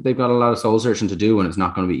I think that they've got a lot of soul searching to do, and it's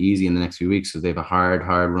not going to be easy in the next few weeks, because they have a hard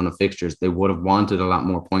run of fixtures. They would have wanted a lot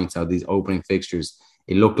more points out of these opening fixtures.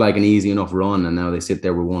 It looked like an easy enough run, and now they sit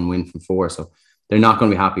there with 1 win from 4. So they're not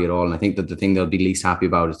going to be happy at all. And I think that the thing they'll be least happy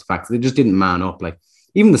about is the fact that they just didn't man up. Like,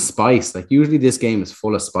 even the spice, like usually this game is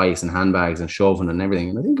full of spice and handbags and shoving and everything.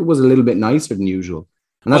 And I think it was a little bit nicer than usual.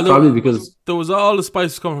 And that's probably because there was all the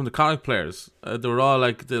spices coming from the Connacht players. They were all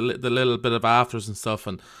like the little bit of afters and stuff.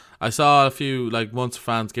 And I saw a few like Munster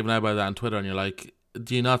fans giving out about that on Twitter, and you're like,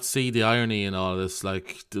 do you not see the irony in all this?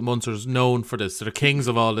 Like, the Munster's known for this; they're kings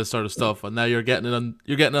of all this sort of stuff, and now you're getting it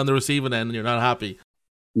on the receiving end, and you're not happy.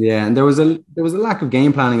 Yeah, and there was a lack of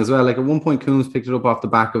game planning as well. Like, at one point, Coombs picked it up off the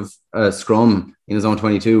back of a scrum in his own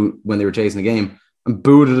 22 when they were chasing the game, and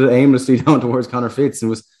booted it aimlessly down towards Conor Fitz, and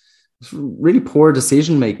was really poor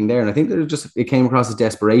decision making there. And I think that it came across as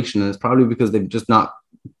desperation, and it's probably because they've just not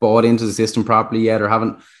bought into the system properly yet, or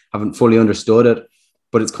haven't fully understood it.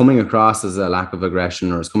 But it's coming across as a lack of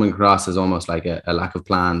aggression, or it's coming across as almost like a lack of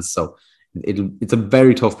plans. So it's a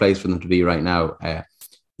very tough place for them to be right now.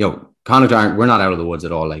 Connacht we're not out of the woods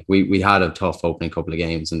at all. Like, we had a tough opening couple of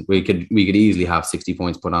games, and we could easily have 60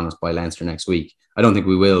 points put on us by Leinster next week. I don't think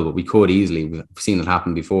we will, but we could easily. We've seen it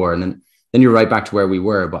happen before. And then you're right back to where we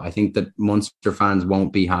were. But I think that Munster fans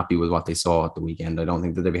won't be happy with what they saw at the weekend. I don't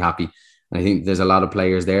think that they'll be happy. And I think there's a lot of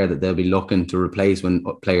players there that they'll be looking to replace when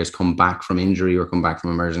players come back from injury or come back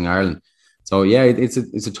from emerging Ireland. So yeah, it's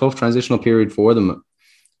a tough transitional period for them.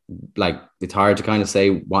 Like, it's hard to kind of say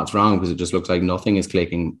what's wrong, because it just looks like nothing is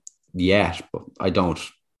clicking yet. But I don't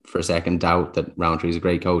for a second doubt that Rowntree is a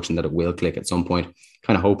great coach and that it will click at some point.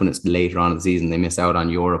 Kind of hoping it's later on in the season. They miss out on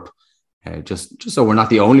Europe. Just so we're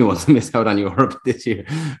not the only ones that miss out on Europe this year.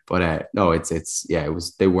 But no,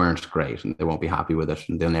 they weren't great, and they won't be happy with it,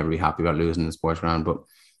 and they'll never be happy about losing the sports ground. But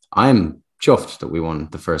I'm chuffed that we won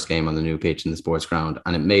the first game on the new pitch in the sports ground,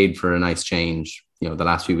 and it made for a nice change. The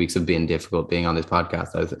last few weeks have been difficult being on this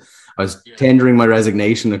podcast. I was tendering my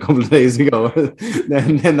resignation a couple of days ago.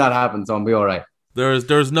 then that happened, so I'll be all right.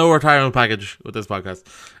 There's no retirement package with this podcast.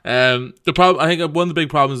 The problem, I think, one of the big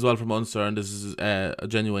problems as well for Munster, and this is a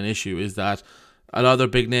genuine issue, is that a lot of their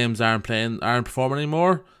big names aren't performing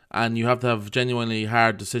anymore, and you have to have genuinely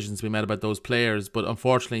hard decisions to be made about those players. But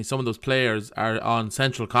unfortunately, some of those players are on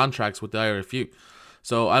central contracts with the IRFU.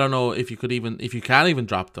 So I don't know if you can even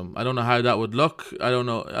drop them. I don't know how that would look. I don't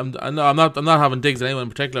know. I'm not having digs at anyone in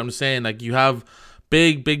particular. I'm just saying, like, you have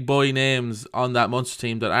big boy names on that Munster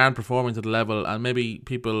team that aren't performing to the level, and maybe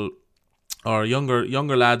people or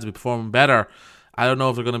younger lads will be performing better. I don't know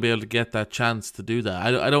if they're going to be able to get that chance to do that.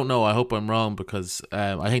 I don't know. I hope I'm wrong, because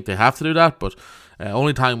I think they have to do that, but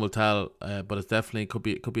only time will tell. But it definitely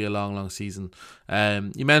could be a long season.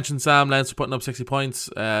 You mentioned Sam Leinster putting up 60 points.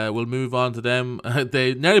 We'll move on to them.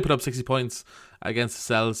 They nearly put up 60 points against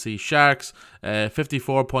the Chelsea Sharks.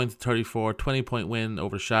 54 points to 34, 20-point win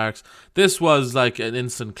over Sharks. This was like an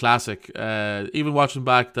instant classic. Even watching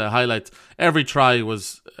back the highlights, every try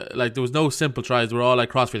was there was no simple tries. They were all like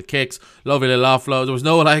crossfield kicks, lovely little offload. There was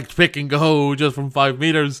no like pick and go just from 5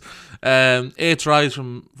 meters. 8 tries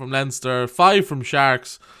from Leinster, 5 from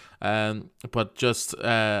Sharks. But just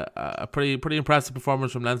a pretty impressive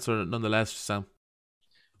performance from Leinster nonetheless, Sam.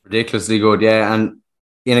 Ridiculously good, yeah. And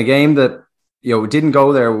in a game that it didn't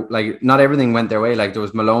go there. Like, not everything went their way. Like, there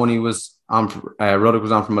was Maloney was on, Ruddock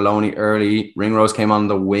was on for Maloney early. Ringrose came on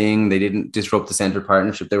the wing. They didn't disrupt the centre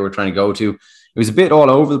partnership they were trying to go to. It was a bit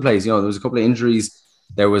all over the place. There was a couple of injuries.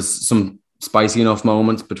 There was some spicy enough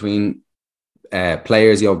moments between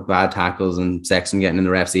players, bad tackles and Sexton getting in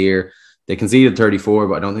the ref's ear. They conceded 34,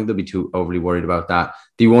 but I don't think they'll be too overly worried about that.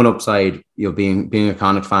 The one upside, being a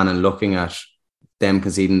Connacht fan and looking at them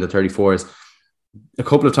conceding the 34s, a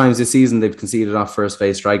couple of times this season they've conceded off first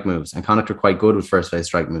phase strike moves, and Connacht are quite good with first phase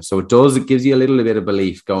strike moves. So it gives you a little bit of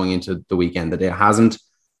belief going into the weekend that it hasn't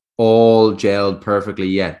all gelled perfectly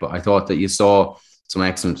yet. But I thought that you saw some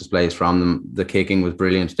excellent displays from them. The kicking was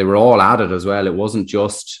brilliant. They were all at it as well. It wasn't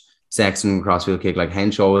just Sexton crossfield kick. Like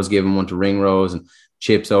Henshaw was giving one to Ringrose and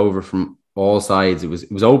chips over from all sides. It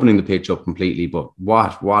was opening the pitch up completely. But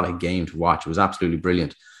what a game to watch. It was absolutely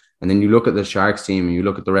brilliant. And then you look at the Sharks team and you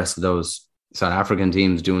look at the rest of those South African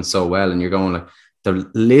teams doing so well, and you're going like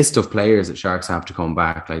the list of players that Sharks have to come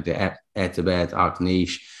back, like the Etabet,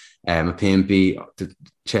 Ocknish, Mapimpi,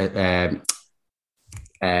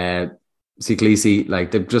 Siklisi,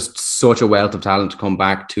 like they've just such a wealth of talent to come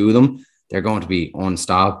back to them. They're going to be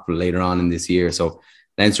unstoppable later on in this year. So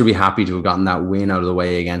Leinster will be happy to have gotten that win out of the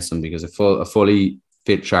way against them, because a fully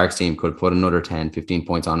fit Sharks team could put another 10, 15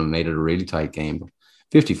 points on them and made it a really tight game.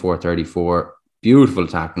 54-34. Beautiful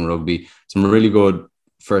attacking rugby, some really good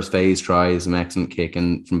first phase tries, some excellent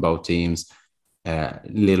kicking from both teams, a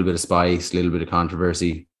little bit of spice, a little bit of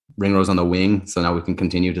controversy. Ringrose on the wing, so now we can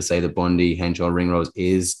continue to say that Bundy, Henshaw, Ringrose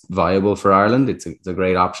is viable for Ireland. It's a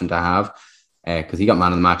great option to have, because he got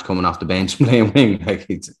man of the match coming off the bench and playing wing. Like,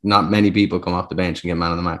 it's not many people come off the bench and get man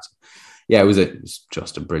of the match. Yeah, it was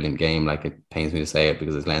just a brilliant game. Like, it pains me to say it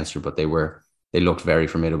because it's Leinster, but they looked very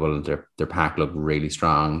formidable. Their pack looked really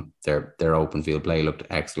strong. Their open field play looked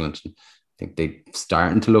excellent. I think they're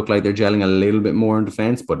starting to look like they're gelling a little bit more in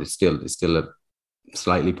defence, but it's still a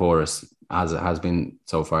slightly porous as it has been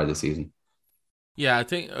so far this season. Yeah, I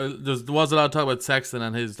think there was a lot of talk about Sexton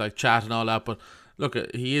and his like chat and all that, but look,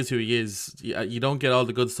 he is who he is. You don't get all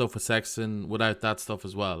the good stuff with Sexton without that stuff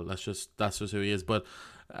as well. That's just who he is. But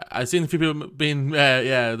I've seen a few people being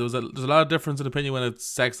there's a lot of difference in opinion when it's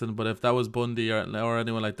Sexton, but if that was Bundy or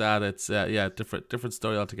anyone like that, it's different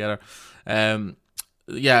story altogether.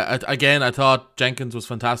 Again, I thought Jenkins was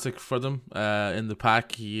fantastic for them in the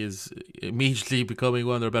pack. He is immediately becoming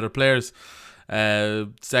one of their better players.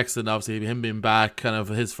 Sexton, obviously, him being back, kind of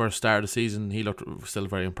his first start of the season, he looked still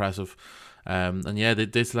very impressive.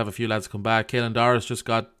 They still have a few lads come back. Caelan Doris just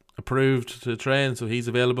got approved to train, so he's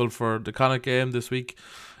available for the Connacht game this week.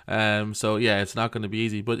 It's not going to be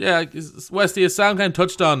easy. But yeah, Westy, as Sam kind of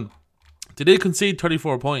touched on, they did concede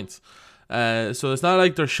 34 points. So it's not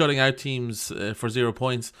like they're shutting out teams for 0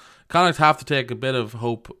 points. Connacht have to take a bit of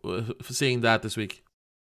hope for seeing that this week.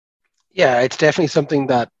 Yeah, it's definitely something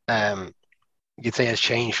that you'd say has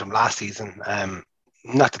changed from last season.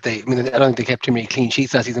 Not that I don't think they kept too many clean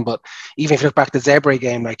sheets last season, but even if you look back at the Zebre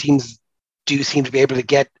game, like teams do seem to be able to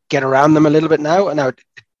get around them a little bit now. And now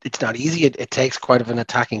it's not easy. It takes quite of an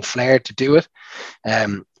attacking flair to do it.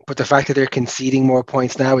 But the fact that they're conceding more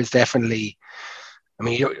points now is definitely, I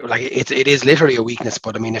mean, like it is literally a weakness.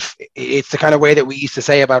 But I mean, if it's the kind of way that we used to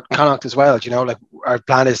say about Connacht as well, like our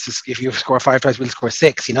plan is to, if you score 5 tries, we'll score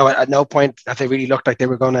 6. At no point have they really looked like they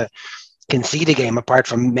were going to concede a game, apart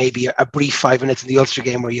from maybe a brief 5 minutes in the Ulster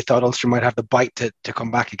game where you thought Ulster might have the bite to come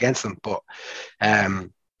back against them. But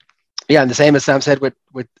and the same as Sam said with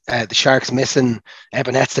the Sharks missing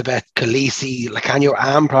Eben Etzebeth, Khaleesi, Lukhanyo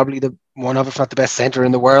Am, probably the one of, if not the best centre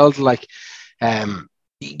in the world. Like,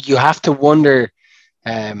 you have to wonder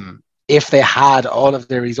if they had all of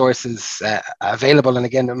their resources available. And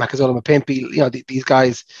again, Makazole Mapimpi, these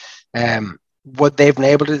guys, would they have been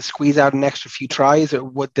able to squeeze out an extra few tries, or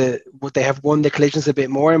would they have won the collisions a bit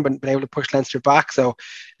more and been able to push Leinster back? So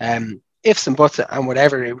ifs and buts and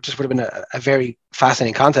whatever, it just would have been a very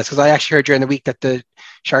fascinating contest, because I actually heard during the week that the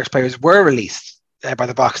Sharks players were released by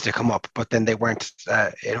the box to come up, but then they weren't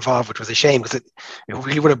involved, which was a shame, because it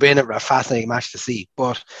really would have been a fascinating match to see.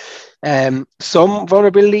 But some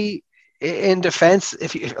vulnerability in defence,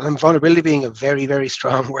 vulnerability being a very, very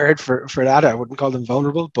strong word for that. I wouldn't call them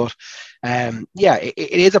vulnerable, but it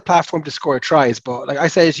is a platform to score tries. But like I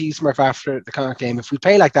said to you, Smurf, after the Connacht game, if we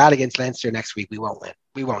play like that against Leinster next week, we won't win.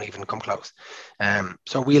 We won't even come close.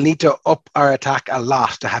 So we'll need to up our attack a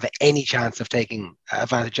lot to have any chance of taking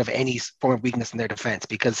advantage of any form of weakness in their defence,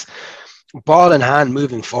 because ball in hand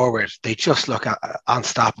moving forward, they just look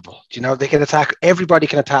unstoppable. They can attack. Everybody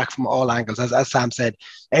can attack from all angles. As Sam said,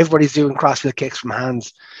 everybody's doing crossfield kicks from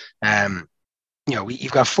hands.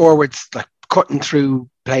 You've got forwards like cutting through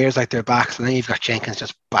players like their backs, and then you've got Jenkins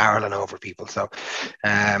just barreling over people. So,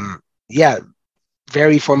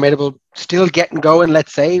 very formidable. Still getting going,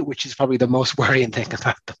 let's say, which is probably the most worrying thing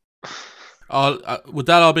about them. With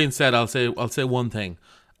that all being said, I'll say one thing: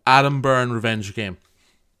 Adam Byrne revenge game.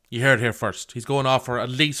 You heard it here first. He's going off for at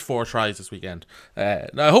least 4 tries this weekend. Now,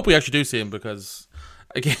 I hope we actually do see him, because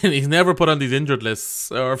again, he's never put on these injured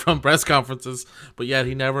lists or from press conferences, but yet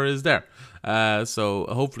he never is there. So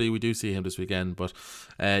hopefully we do see him this weekend. But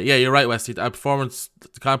yeah, you're right, Westy. The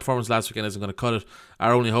kind of performance last weekend isn't going to cut it.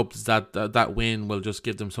 Our only hope is that win will just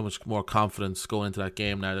give them so much more confidence going into that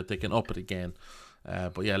game now that they can up it again.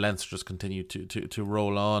 But yeah, Leinster just continue to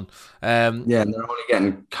roll on. Yeah, and they're only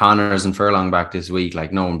getting Connors and Furlong back this week,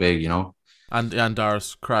 like no one big, And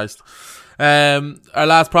Doris, Christ. Our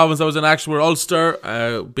last province that was in action were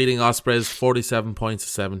Ulster, beating Ospreys 47 points to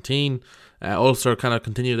 17. Ulster kind of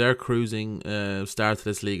continue their cruising start to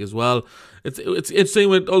this league as well. It's interesting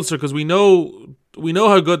with Ulster because we know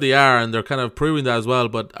how good they are, and they're kind of proving that as well.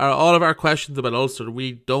 But all of our questions about Ulster,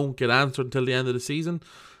 we don't get answered until the end of the season,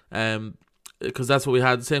 because that's what we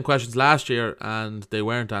had the same questions last year, and they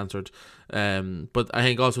weren't answered. But I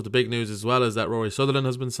think also the big news as well is that Rory Sutherland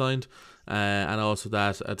has been signed, and also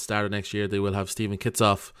that at the start of next year they will have Stephen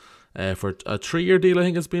Kitsoff for a 3-year deal. I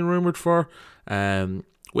think it's been rumoured for.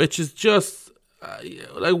 Which is just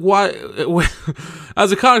like, why?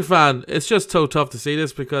 As a Connacht fan, it's just so tough to see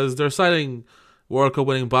this because they're signing World Cup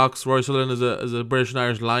winning box. Roy Sutherland is a British and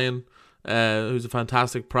Irish Lion, who's a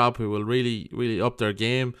fantastic prop who will really up their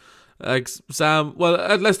game. Like Sam, well,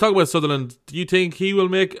 let's talk about Sutherland. Do you think he will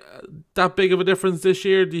make that big of a difference this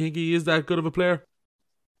year? Do you think he is that good of a player?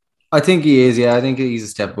 I think he is. Yeah, I think he's a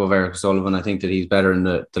step above Eric Sullivan. I think that he's better in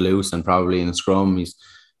the loose and probably in the scrum. He's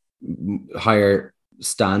higher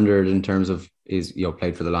standard in terms of his,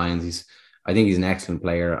 played for the Lions. I think he's an excellent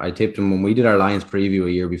player. I tipped him when we did our Lions preview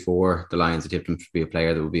a year before the Lions. I tipped him to be a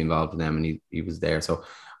player that would be involved with them, and he was there. So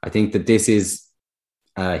I think that this is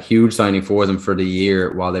a huge signing for them for the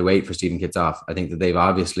year while they wait for Stephen Kitsoff. I think that they've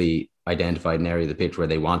obviously identified an area of the pitch where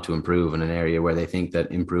they want to improve and an area where they think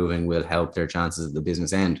that improving will help their chances at the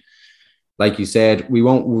business end. Like you said, we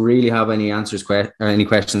won't really have any any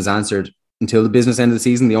questions answered until the business end of the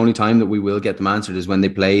season. The only time that we will get them answered is when they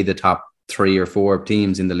play the top 3 or 4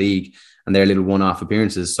 teams in the league and their little one-off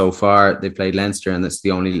appearances. So far, they've played Leinster, and that's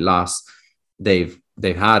the only loss they've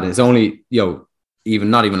had. And it's only, even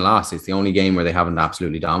not even a loss. It's the only game where they haven't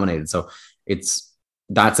absolutely dominated. So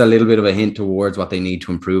that's a little bit of a hint towards what they need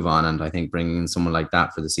to improve on. And I think bringing in someone like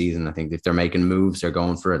that for the season, I think if they're making moves, they're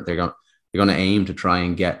going for it. They're going to aim to try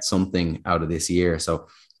and get something out of this year. So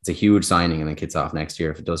it's a huge signing, and then Kitsoff next year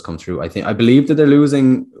if it does come through. I believe that they're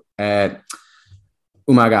losing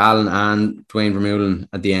Umaga Allen and Dwayne Vermeulen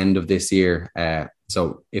at the end of this year.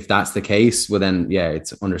 So if that's the case, well then, yeah,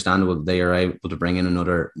 it's understandable that they are able to bring in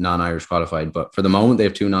another non-Irish qualified. But for the moment, they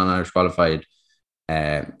have 2 non-Irish qualified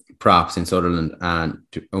props in Sutherland and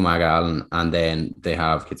Umaga Allen, and then they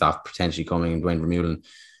have Kitsoff potentially coming and Dwayne Vermeulen.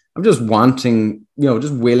 I'm just wanting,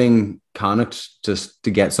 just willing Connacht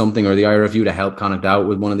to get something, or the IRFU to help Connacht out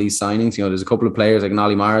with one of these signings. There's a couple of players like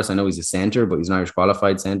Nolly Morris. I know he's a centre, but he's an Irish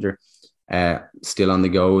qualified centre. Still on the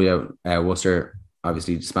go. Worcester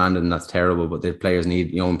obviously disbanded, and that's terrible, but the players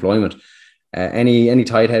need employment. Any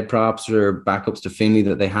tight head props or backups to Finlay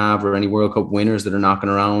that they have, or any World Cup winners that are knocking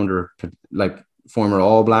around, or like former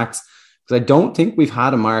All Blacks, because I don't think we've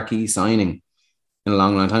had a marquee signing in a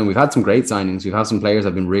long time. We've had some great signings. We've had some players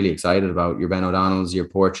I've been really excited about. Your Ben O'Donnell's, your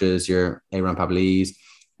Porches, your Aaron Papali's.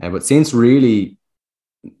 But since really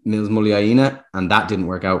Mills Muliaina, and that didn't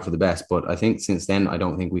work out for the best. But I think since then, I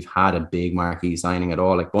don't think we've had a big marquee signing at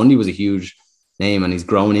all. Like Bundy was a huge name, and he's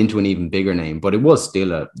grown into an even bigger name, but it was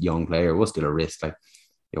still a young player. It was still a risk. Like,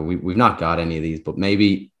 we've not got any of these, but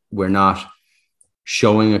maybe we're not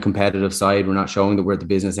showing a competitive side. We're not showing that we're at the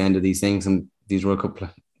business end of these things, and these World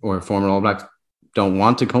Cup or former All Blacks don't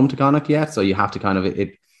want to come to Connacht yet. So you have to kind of,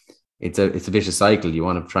 it's a vicious cycle. You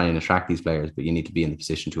want to try and attract these players, but you need to be in the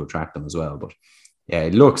position to attract them as well. But yeah,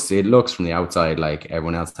 it looks from the outside like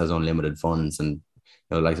everyone else has unlimited funds, and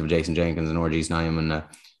likes of Jason Jenkins and RG Snaim and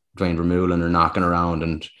Dwayne Vermeulen are knocking around,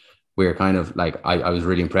 and we're kind of like, I was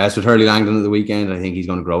really impressed with Hurley Langdon at the weekend. I think he's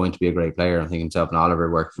going to grow into be a great player. I think himself and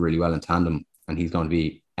Oliver worked really well in tandem, and he's going to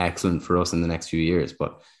be excellent for us in the next few years.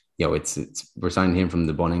 But we're signing him from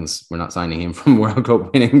the Bunnings. We're not signing him from World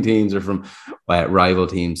Cup winning teams or from rival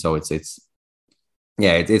teams. So it's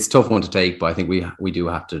a tough one to take, but I think we do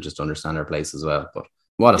have to just understand our place as well. But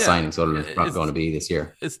what a signing Sutherland's probably going to be this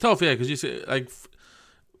year. It's tough, because you see, like,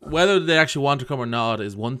 whether they actually want to come or not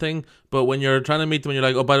is one thing, but when you're trying to meet them and you're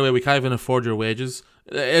like, oh, by the way, we can't even afford your wages,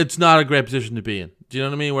 it's not a great position to be in. Do you know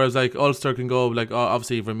what I mean? Whereas like Ulster can go, like,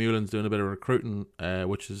 obviously Vermeulen's doing a bit of recruiting,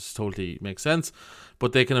 which is totally makes sense,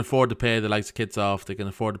 but they can afford to pay the likes of Kitsoff, they can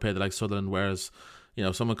afford to pay the likes of Sutherland, whereas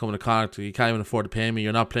someone coming to Connacht, you can't even afford to pay me.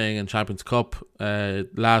 You're not playing in Champions Cup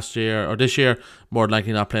last year or this year, more than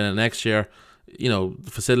likely not playing it next year. The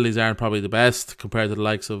facilities aren't probably the best compared to the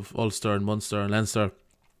likes of Ulster and Munster and Leinster.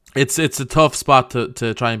 it's a tough spot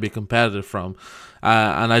to try and be competitive from.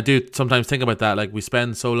 And I do sometimes think about that. Like, we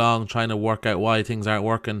spend so long trying to work out why things aren't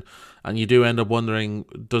working, and you do end up wondering,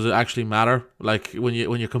 does it actually matter? Like, when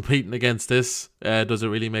you're competing against this, does it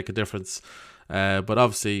really make a difference? But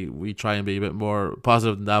obviously we try and be a bit more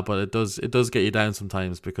positive than that. But it does get you down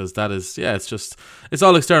sometimes, because that is, it's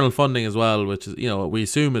all external funding as well, which is, we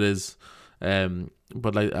assume it is.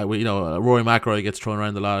 But like, Rory McIlroy gets thrown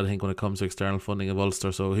around a lot, I think, when it comes to external funding of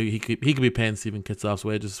Ulster. So he could be paying Stephen Kitsoff's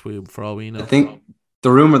wages for all we know. I think the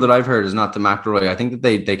rumor that I've heard is not the McIlroy. I think that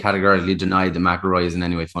they categorically denied that McIlroy is in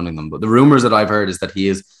any way funding them. But the rumors that I've heard is that he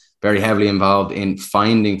is very heavily involved in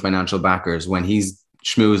finding financial backers when he's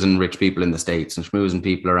schmoozing rich people in the States and schmoozing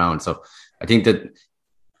people around. So I think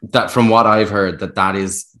that from what I've heard, that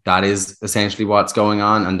is essentially what's going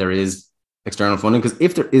on, and there is external funding. Because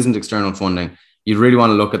if there isn't external funding, you'd really want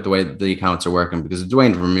to look at the way that the accounts are working, because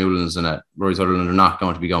Dwayne Vermeulen's and Rory Sutherland are not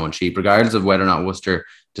going to be going cheap, regardless of whether or not Worcester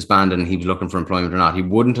disbanded and he was looking for employment or not. He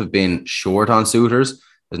wouldn't have been short on suitors.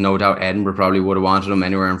 There's no doubt Edinburgh probably would have wanted him.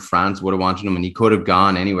 Anywhere in France would have wanted him, and he could have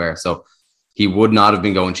gone anywhere. So he would not have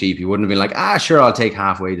been going cheap. He wouldn't have been like, sure, I'll take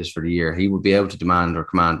half wages for the year. He would be able to demand or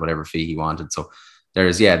command whatever fee he wanted. So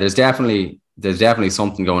there's definitely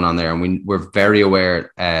something going on there, and we're very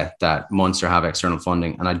aware that Munster have external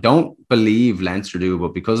funding, and I don't believe Leinster do,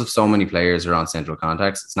 but because of so many players are on central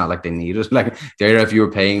contacts, it's not like they need it. Like, if you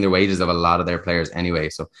were paying the wages of a lot of their players anyway,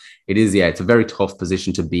 so it's a very tough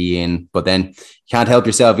position to be in. But then you can't help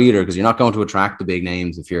yourself either, because you're not going to attract the big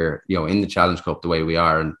names if you're in the Challenge Cup the way we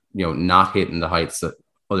are, and not hitting the heights that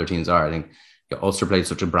other teams are. I think Ulster played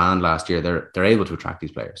such a brand last year; they're able to attract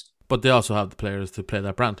these players. But they also have the players to play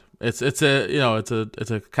that brand. It's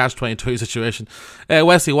a catch-22 situation.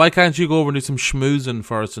 Wesley, why can't you go over and do some schmoozing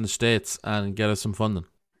for us in the States and get us some funding?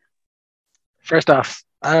 First off,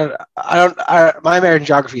 my American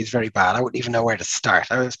geography is very bad. I wouldn't even know where to start.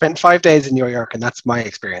 I spent 5 days in New York, and that's my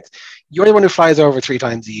experience. You're the one who flies over 3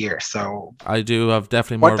 times a year, so I do have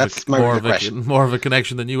definitely more of a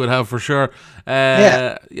connection than you would have, for sure.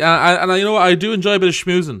 And I do enjoy a bit of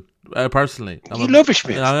schmoozing. Personally, you love a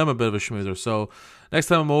schmoozer. I am a bit of a schmoozer. So next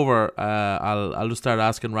time I'm over, I'll just start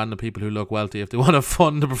asking random people who look wealthy if they want to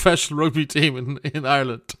fund a professional rugby team in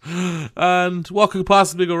Ireland. And what could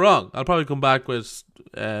possibly go wrong? I'll probably come back with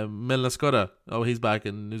Milne Scudder. Oh, he's back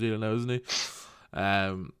in New Zealand now, isn't he?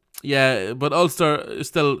 But Ulster is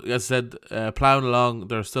still, as I said, ploughing along.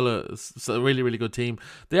 They're still a really, really good team.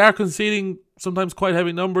 They are conceding sometimes quite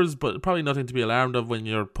heavy numbers, but probably nothing to be alarmed of when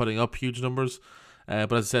you're putting up huge numbers.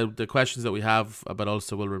 But as I said, the questions that we have about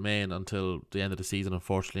Ulster will remain until the end of the season,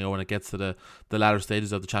 unfortunately, or when it gets to the latter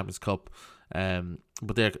stages of the Champions Cup.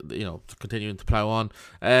 But they're continuing to plough on.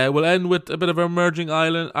 We'll end with a bit of emerging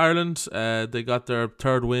Ireland. They got their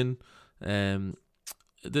third win. They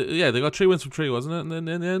got 3 wins from 3, wasn't it? In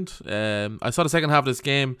the end, I saw the second half of this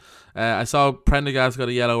game. I saw Prendergast got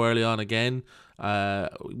a yellow early on again.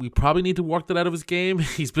 We probably need to work that out of his game.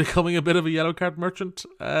 He's becoming a bit of a yellow card merchant.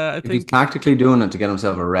 I think if he's tactically doing it to get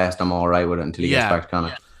himself a rest, I'm all right with it until he gets back to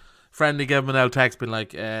Connacht. Friendly gave him an out text being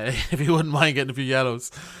like, if he wouldn't mind getting a few yellows.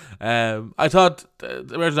 I thought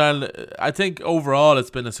Ireland, I think overall it's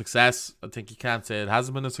been a success. I think you can't say it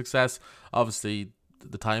hasn't been a success. Obviously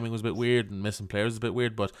the timing was a bit weird and missing players is a bit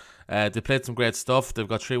weird, but they played some great stuff. They've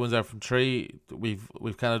got 3 wins out from 3.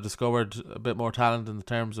 We've kind of discovered a bit more talent in the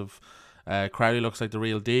terms of Crowley looks like the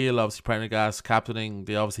real deal. Obviously Prendergast captaining,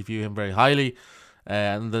 they obviously view him very highly.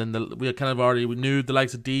 And then we knew the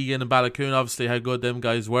likes of Deegan and Balakoon, obviously how good them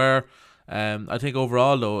guys were. I think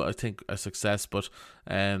overall though, I think a success. But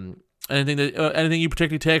anything you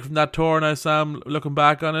particularly take from that tour now, Sam, looking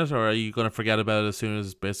back on it, or are you going to forget about it as soon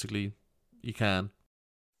as basically you can?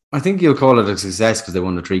 I think you'll call it a success because they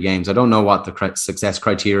won the 3 games. I don't know what the success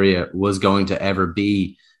criteria was going to ever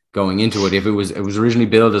be going into it. If it was originally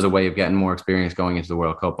built as a way of getting more experience going into the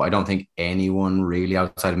World Cup, I don't think anyone really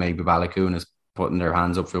outside of maybe Balakoon is putting their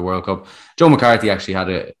hands up for the World Cup. Joe McCarthy actually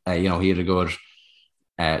had he had a good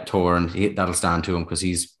tour, and that'll stand to him because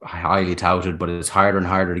he's highly touted, but it's harder and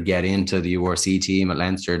harder to get into the URC team at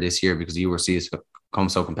Leinster this year because the URC has become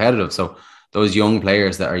so competitive. So those young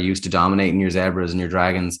players that are used to dominating your Zebras and your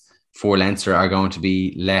Dragons for Leinster are going to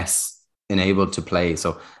be less enabled to play.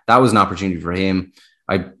 So that was an opportunity for him.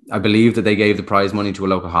 I believe that they gave the prize money to a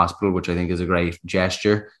local hospital, which I think is a great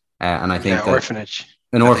gesture. And I think orphanage.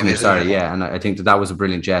 An orphanage, sorry, yeah. And I think that was a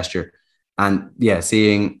brilliant gesture. And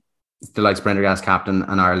seeing the likes of Prendergast captain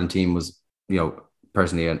and Ireland team was,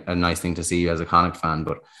 personally a nice thing to see as a Connacht fan.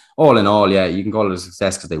 But all in all, you can call it a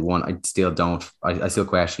success because they won. I still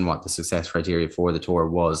question what the success criteria for the tour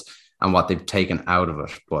was. and what they've taken out of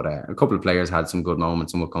it. But a couple of players had some good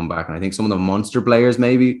moments and will come back. And I think some of the Munster players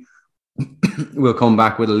maybe will come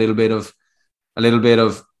back with a little bit of,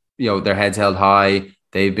 their heads held high.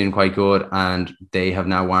 They've been quite good, and they have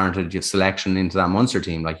now warranted your selection into that Munster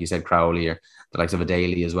team. Like you said, Crowley or the likes of a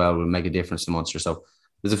Daly as well will make a difference to Munster. So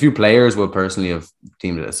there's a few players will personally have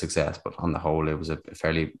deemed it a success, but on the whole, it was a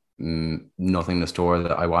fairly nothingness tour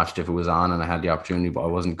that I watched if it was on and I had the opportunity, but I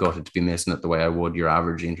wasn't gutted to be missing it the way I would your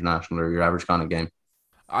average international or your average kind of game.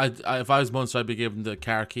 If I was Munster, I'd be giving the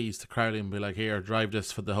car keys to Crowley and be like, here, drive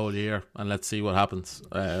this for the whole year and let's see what happens.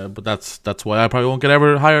 But that's why I probably won't get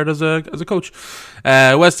ever hired as a coach.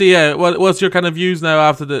 Westy, what's your kind of views now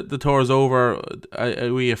after the tour is over?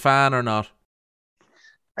 Are we a fan or not?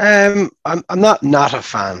 I'm not a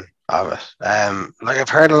fan of it. I've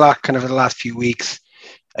heard a lot kind of in the last few weeks.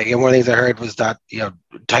 Again, one of the things I heard was that,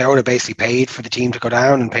 Toyota basically paid for the team to go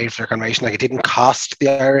down and paid for their accommodation. Like, it didn't cost the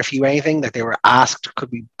RFU anything. Like, they were asked, could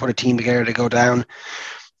we put a team together to go down?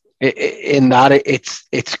 In that,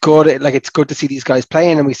 it's good. Like, it's good to see these guys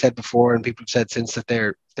playing. And we said before, and people have said since, that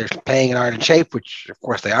they're playing in Ireland shape, which of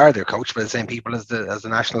course they are. They're coached by the same people as the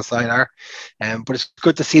national side are. But it's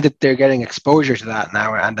good to see that they're getting exposure to that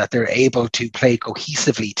now, and that they're able to play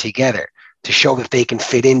cohesively together, to show that they can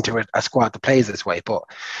fit into a squad that plays this way. But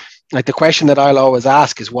like, the question that I'll always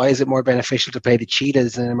ask is, why is it more beneficial to play the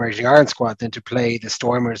Cheetahs in an Emerging Ireland squad than to play the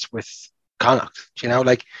Stormers with Connacht?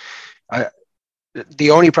 The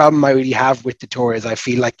only problem I really have with the tour is I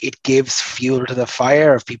feel like it gives fuel to the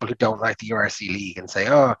fire of people who don't like the URC league and say,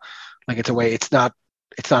 it's not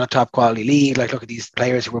a top quality league. Like, look at these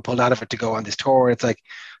players who were pulled out of it to go on this tour. It's like,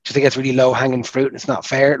 I think it's really low hanging fruit and it's not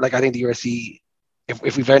fair. Like, I think the URC,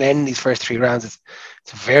 if we've learned in these first 3 rounds, it's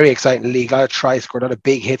a very exciting league. A lot of tries scored, a lot of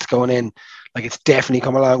big hits going in. Like, it's definitely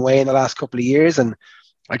come a long way in the last couple of years, and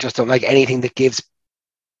I just don't like anything that gives.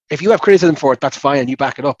 If you have criticism for it, that's fine, and you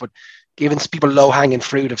back it up. But giving people low hanging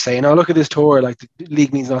fruit of saying, "Oh, look at this tour," like, the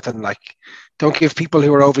league means nothing. Like, don't give people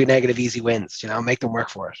who are overly negative easy wins. Make them work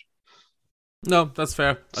for it. No, that's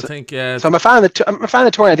fair. I think. So I'm a fan of the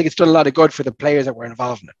tour. I think it's done a lot of good for the players that were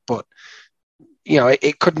involved in it, but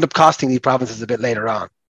it could end up costing these provinces a bit later on.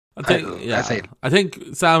 I think,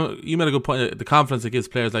 Sam, you made a good point. The confidence it gives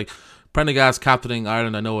players, like Prendergast captaining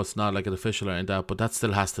Ireland. I know it's not like an official or anything, that, but that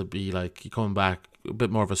still has to be like you coming back a bit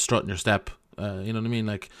more of a strut in your step. You know what I mean?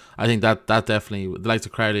 Like, I think that definitely, the likes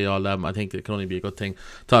of Crowley, all them, I think it can only be a good thing.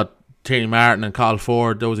 Thought Tierney Martin and Carl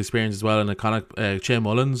Ford, those experiences as well, and Che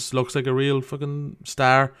Mullins looks like a real fucking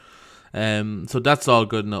star. So that's all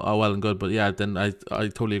good and well and good, but yeah, then I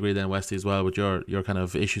totally agree then, Westy, as well, with your kind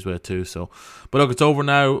of issues with it too. So, but look, it's over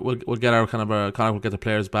now. We'll get our we'll get the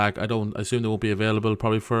players back. I assume they won't be available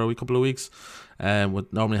probably for a couple of weeks,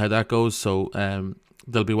 with normally how that goes. So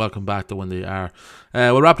they'll be welcome back to when they are.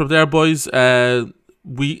 We'll wrap it up there, boys.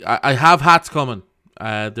 I have hats coming.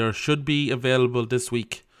 There should be available this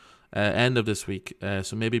week. End of this week,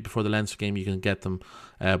 so maybe before the Leinster game you can get them,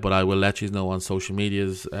 but I will let you know on social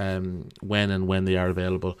medias when they are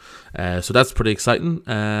available. So that's pretty exciting.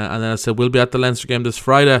 And then I said we'll be at the Leinster game this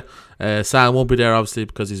Friday. Sam won't be there obviously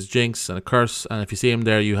because he's a jinx and a curse, and if you see him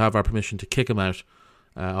there, you have our permission to kick him out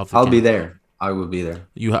of the I'll game. be there. I will be there.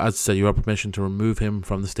 As I said, you have permission to remove him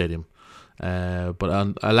from the stadium.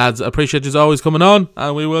 But lads, I appreciate you always coming on,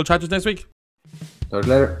 and we will chat to you next week. Talk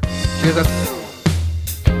later. Cheers.